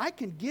stuff that I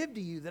can give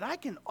to you, that I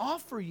can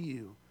offer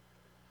you.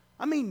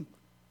 I mean,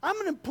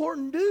 I'm an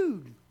important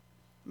dude.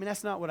 I mean,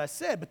 that's not what I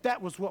said, but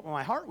that was what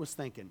my heart was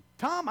thinking.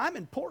 Tom, I'm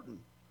important.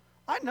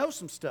 I know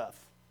some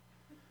stuff.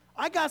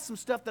 I got some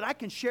stuff that I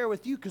can share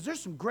with you because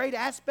there's some great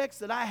aspects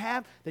that I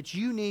have that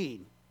you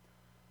need.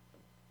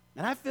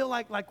 And I feel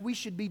like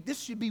this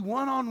should be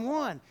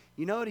one-on-one.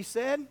 You know what he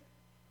said?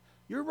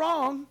 You're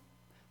wrong.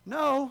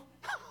 No.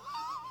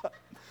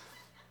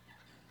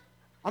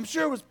 I'm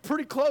sure it was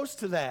pretty close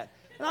to that.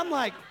 And I'm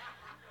like,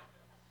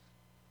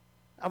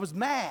 I was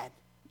mad.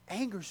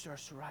 Anger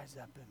starts to rise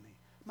up in me.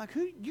 I'm like,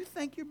 who you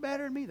think you're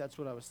better than me? That's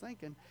what I was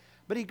thinking.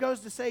 But he goes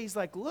to say, he's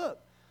like, look,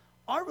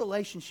 our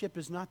relationship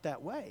is not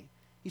that way.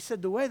 He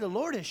said, the way the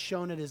Lord has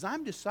shown it is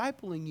I'm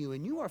discipling you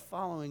and you are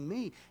following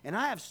me and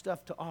I have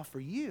stuff to offer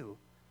you.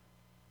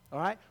 All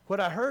right? What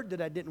I heard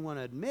that I didn't want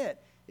to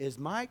admit is,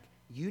 Mike,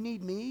 you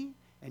need me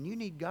and you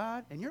need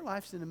God and your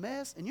life's in a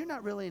mess and you're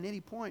not really at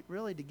any point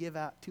really to give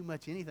out too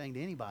much anything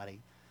to anybody.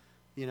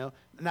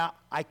 Now,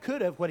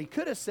 what he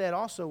could have said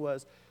also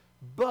was,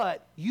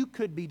 but you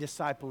could be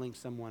discipling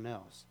someone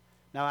else.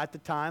 Now, at the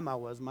time, I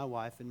was my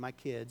wife and my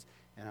kids,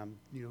 and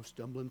I'm,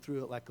 stumbling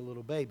through it like a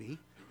little baby,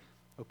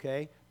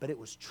 okay? But it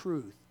was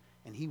truth,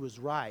 and he was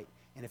right.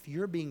 And if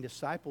you're being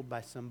discipled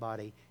by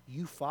somebody,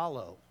 you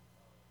follow.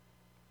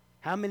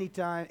 How many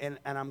times, and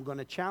I'm going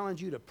to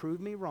challenge you to prove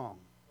me wrong.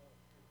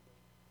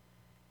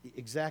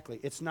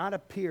 Exactly. It's not a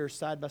peer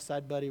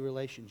side-by-side buddy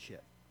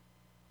relationship,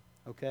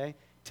 okay?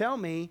 Tell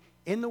me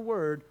in the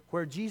Word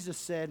where Jesus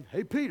said,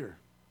 hey, Peter,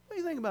 what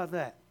do you think about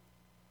that?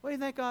 What do you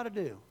think I ought to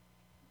do?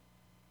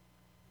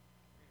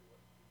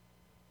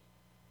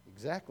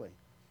 Exactly.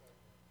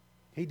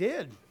 He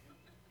did.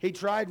 He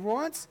tried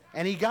once,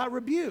 and he got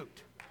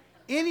rebuked.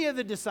 Any of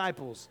the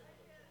disciples,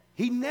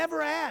 He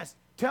never asked.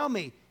 Tell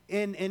me,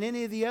 in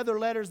any of the other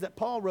letters that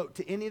Paul wrote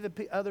to any of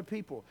the other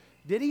people,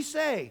 did he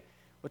say,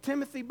 well,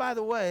 Timothy, by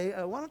the way,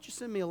 why don't you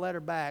send me a letter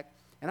back,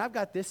 and I've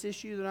got this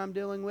issue that I'm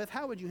dealing with.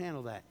 How would you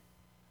handle that?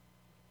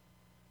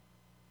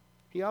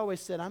 He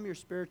always said, I'm your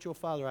spiritual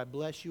father. I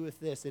bless you with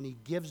this. And he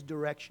gives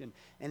direction,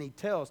 and he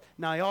tells.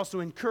 Now, he also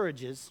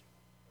encourages,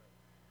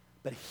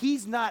 but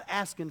he's not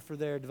asking for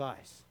their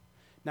advice.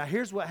 Now,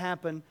 here's what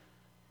happened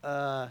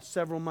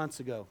several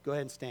months ago. Go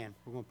ahead and stand.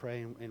 We're going to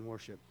pray and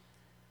worship.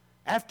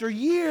 After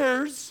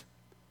years,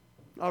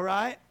 all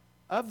right,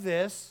 of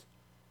this,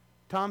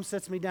 Tom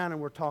sits me down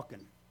and we're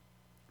talking.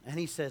 And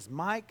he says,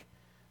 Mike,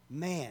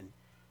 man,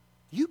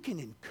 you can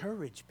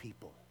encourage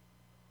people.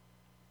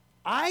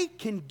 I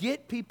can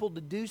get people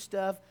to do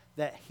stuff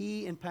that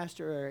he and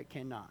Pastor Eric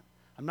cannot.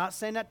 I'm not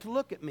saying that to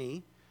look at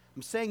me.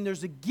 I'm saying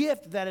there's a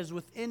gift that is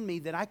within me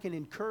that I can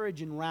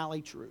encourage and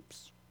rally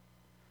troops.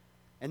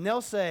 And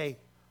they'll say,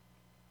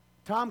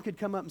 Tom could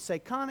come up and say,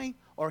 Connie,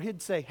 or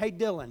he'd say, hey,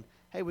 Dylan,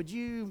 hey,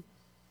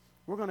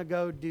 we're going to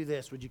go do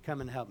this. Would you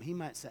come and help me? He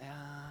might say,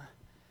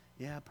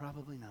 yeah,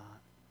 probably not.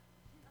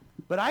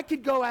 But I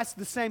could go ask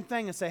the same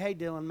thing and say, hey,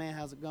 Dylan, man,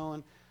 how's it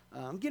going?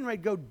 I'm getting ready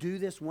to go do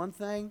this one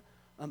thing,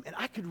 and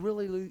I could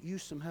really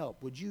use some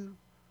help. Would you?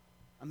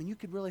 You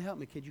could really help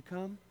me. Could you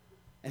come?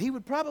 And he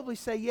would probably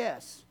say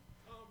yes.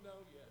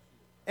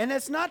 And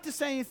that's not to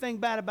say anything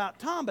bad about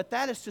Tom, but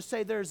that is to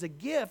say there's a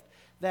gift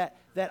that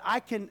I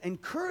can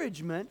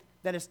encouragement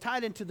that is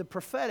tied into the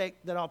prophetic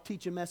that I'll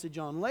teach a message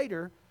on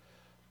later,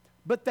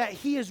 but that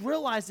he has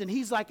realized, and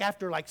he's like,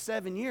 after like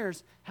 7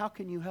 years, how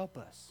can you help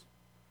us?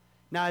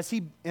 Now,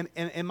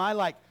 am I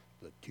like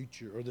the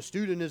teacher, or the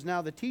student is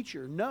now the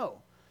teacher?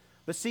 No.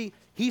 But see,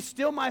 he's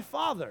still my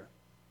father,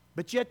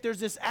 but yet there's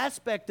this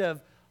aspect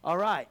of, all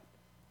right,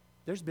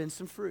 there's been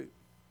some fruit.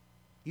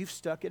 You've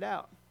stuck it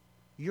out.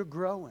 You're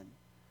growing.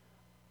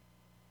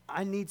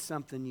 I need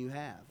something you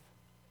have.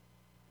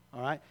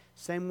 All right?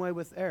 Same way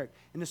with Eric.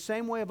 In the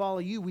same way of all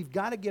of you, we've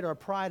got to get our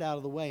pride out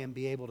of the way and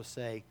be able to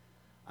say,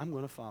 I'm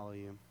going to follow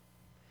you.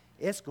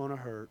 It's going to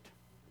hurt.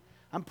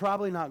 I'm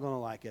probably not going to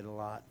like it a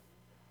lot.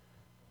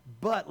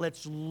 But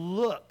let's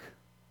look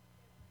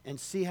and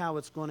see how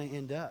it's going to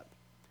end up.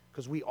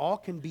 Because we all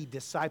can be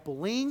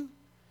discipling,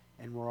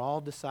 and we're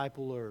all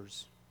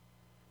disciplers.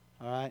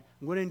 All right?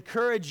 I'm going to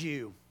encourage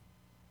you.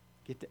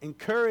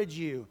 Encourage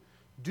you.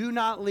 Do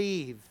not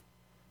leave.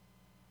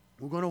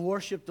 We're going to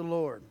worship the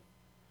Lord.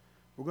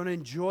 We're going to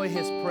enjoy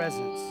His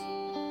presence.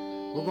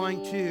 We're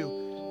going to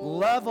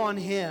love on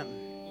Him.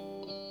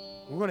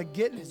 We're going to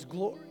get in His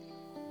glory.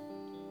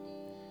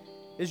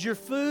 Is your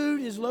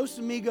food, is Los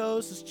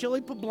Amigos, is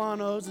Chili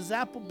Poblanos, is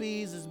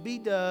Applebee's, is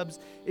B-Dubs,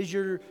 is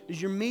your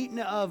meat in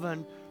the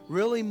oven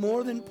really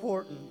more than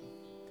important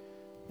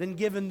than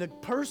giving the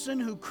person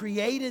who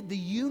created the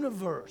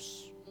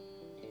universe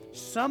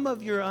some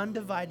of your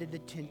undivided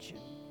attention?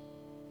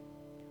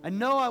 I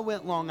know I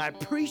went long. I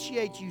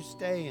appreciate you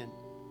staying.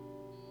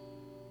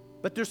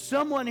 But there's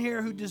someone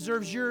here who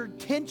deserves your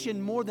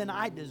attention more than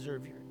I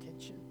deserve your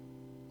attention.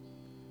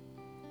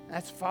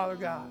 That's Father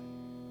God.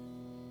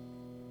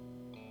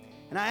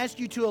 And I ask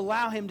you to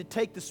allow Him to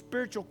take the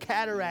spiritual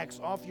cataracts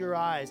off your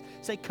eyes.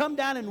 Say, come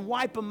down and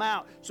wipe them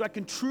out so I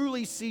can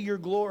truly see your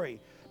glory.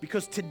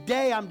 Because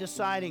today I'm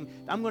deciding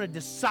I'm going to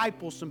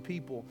disciple some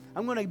people.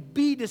 I'm going to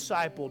be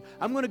discipled.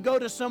 I'm going to go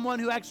to someone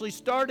who actually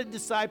started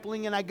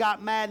discipling and I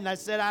got mad and I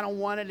said, I don't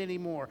want it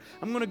anymore.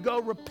 I'm going to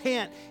go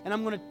repent and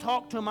I'm going to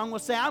talk to him. I'm going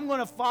to say, I'm going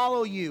to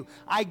follow you.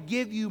 I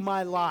give you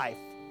my life.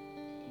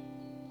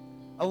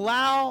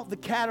 Allow the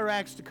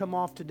cataracts to come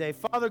off today.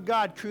 Father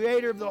God,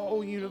 creator of the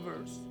whole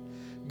universe,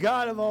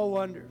 God of all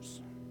wonders.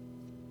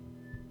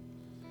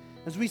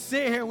 As we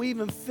sit here, we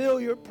even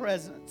feel your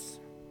presence.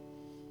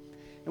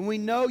 And we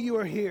know you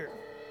are here.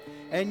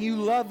 And you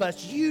love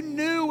us. You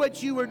knew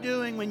what you were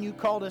doing when you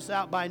called us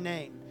out by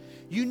name.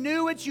 You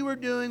knew what you were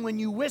doing when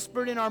you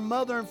whispered in our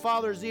mother and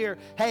father's ear,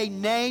 hey,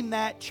 name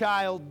that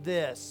child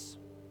this.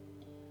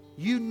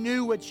 You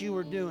knew what you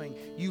were doing.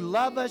 You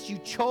love us. You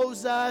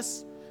chose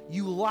us.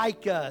 You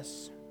like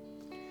us.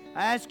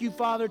 I ask you,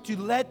 Father, to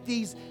let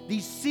these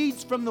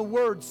seeds from the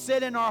Word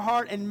sit in our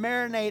heart and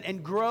marinate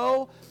and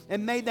grow.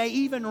 And may they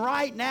even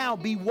right now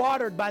be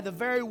watered by the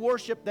very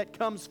worship that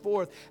comes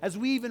forth as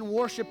we even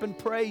worship and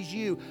praise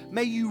you.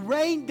 May you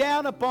rain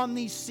down upon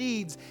these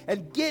seeds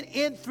and get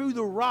in through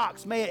the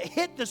rocks. May it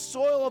hit the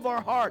soil of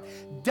our heart,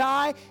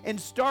 die,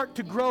 and start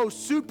to grow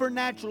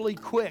supernaturally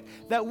quick.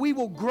 That we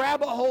will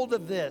grab a hold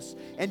of this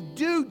and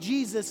do,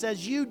 Jesus,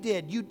 as you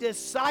did. You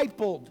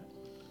discipled.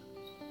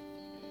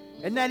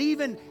 And that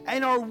even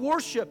in our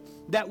worship,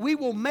 that we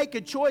will make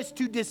a choice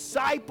to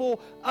disciple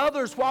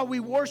others while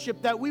we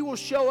worship, that we will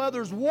show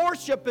others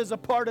worship is a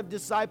part of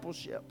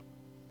discipleship.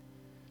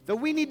 That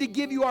we need to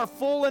give you our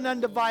full and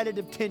undivided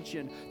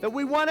attention. That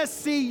we want to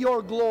see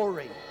your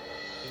glory.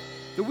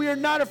 That we are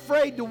not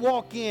afraid to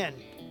walk in.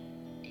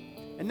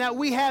 And that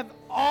we have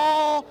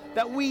all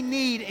that we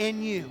need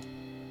in you.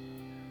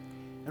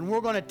 And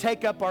we're going to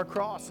take up our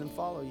cross and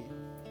follow you.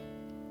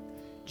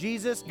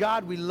 Jesus,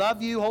 God, we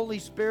love you. Holy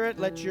Spirit,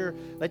 let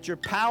your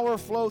power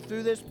flow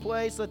through this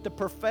place. Let the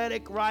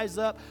prophetic rise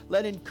up.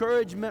 Let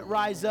encouragement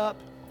rise up.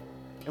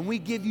 And we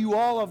give you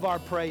all of our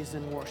praise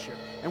and worship.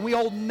 And we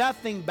hold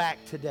nothing back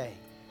today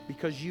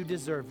because you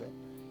deserve it.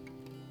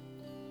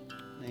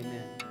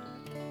 Amen.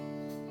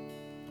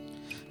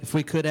 If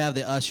we could have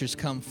the ushers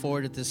come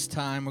forward at this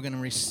time, we're going to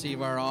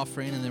receive our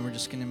offering, and then we're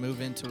just going to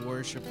move into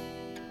worship.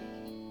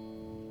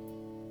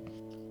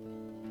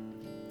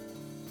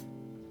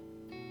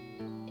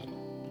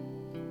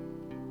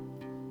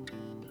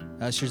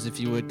 Ushers, if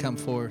you would come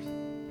forward.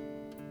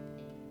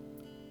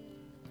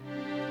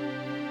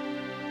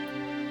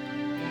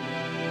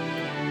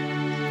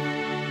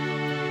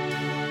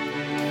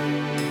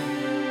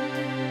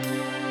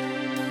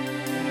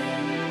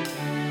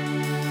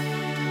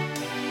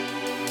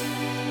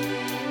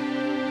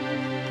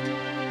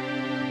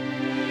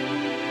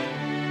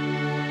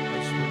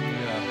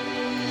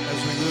 As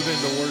we move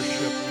into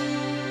worship,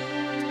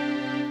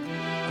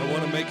 I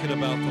want to make it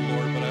about the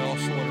Lord, but I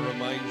also want to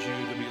remind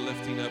you to be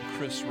lifting up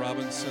Chris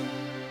Robinson,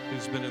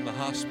 who's been in the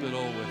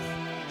hospital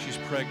she's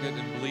pregnant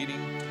and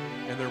bleeding,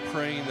 and they're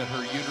praying that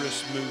her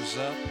uterus moves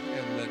up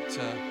and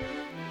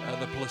that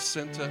the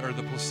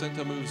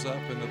placenta moves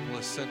up and the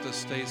placenta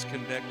stays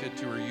connected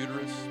to her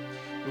uterus.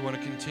 We want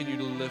to continue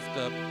to lift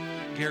up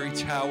Gary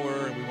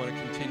Tower, and we want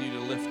to continue to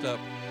lift up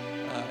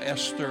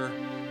Esther.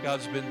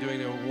 God's been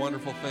doing a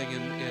wonderful thing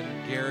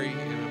in Gary,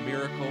 in a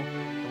miracle,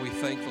 and we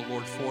thank the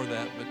Lord for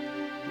that. But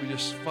we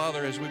just,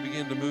 Father, as we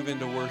begin to move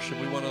into worship,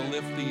 we want to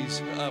lift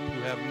these up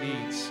who have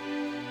needs.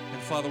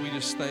 And Father, we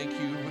just thank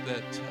you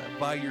that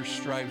by your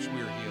stripes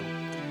we are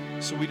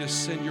healed. So we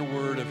just send your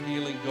word of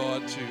healing,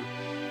 God,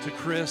 to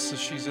Chris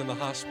as she's in the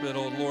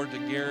hospital, Lord, to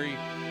Gary,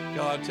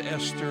 God, to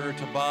Esther,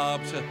 to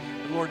Bob,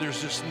 Lord,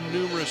 there's just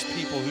numerous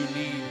people who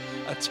need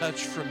a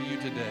touch from you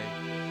today.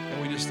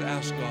 And we just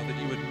ask, God, that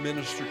you would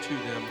minister to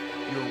them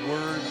your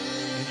word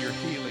and your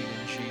healing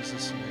in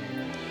Jesus'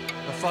 name.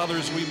 Now, Father,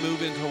 as we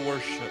move into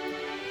worship,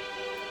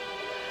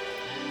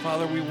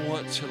 Father, we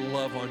want to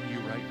love on you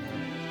right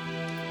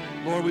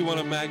now. Lord, we want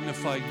to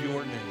magnify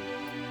your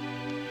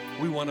name.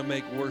 We want to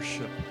make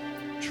worship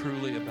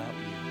truly about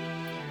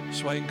you.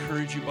 So I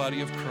encourage you,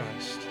 body of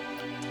Christ,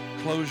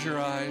 close your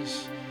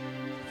eyes,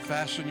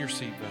 fasten your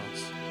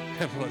seatbelts,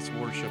 and let's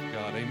worship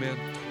God. Amen.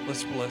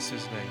 Let's bless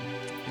his name.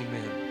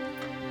 Amen.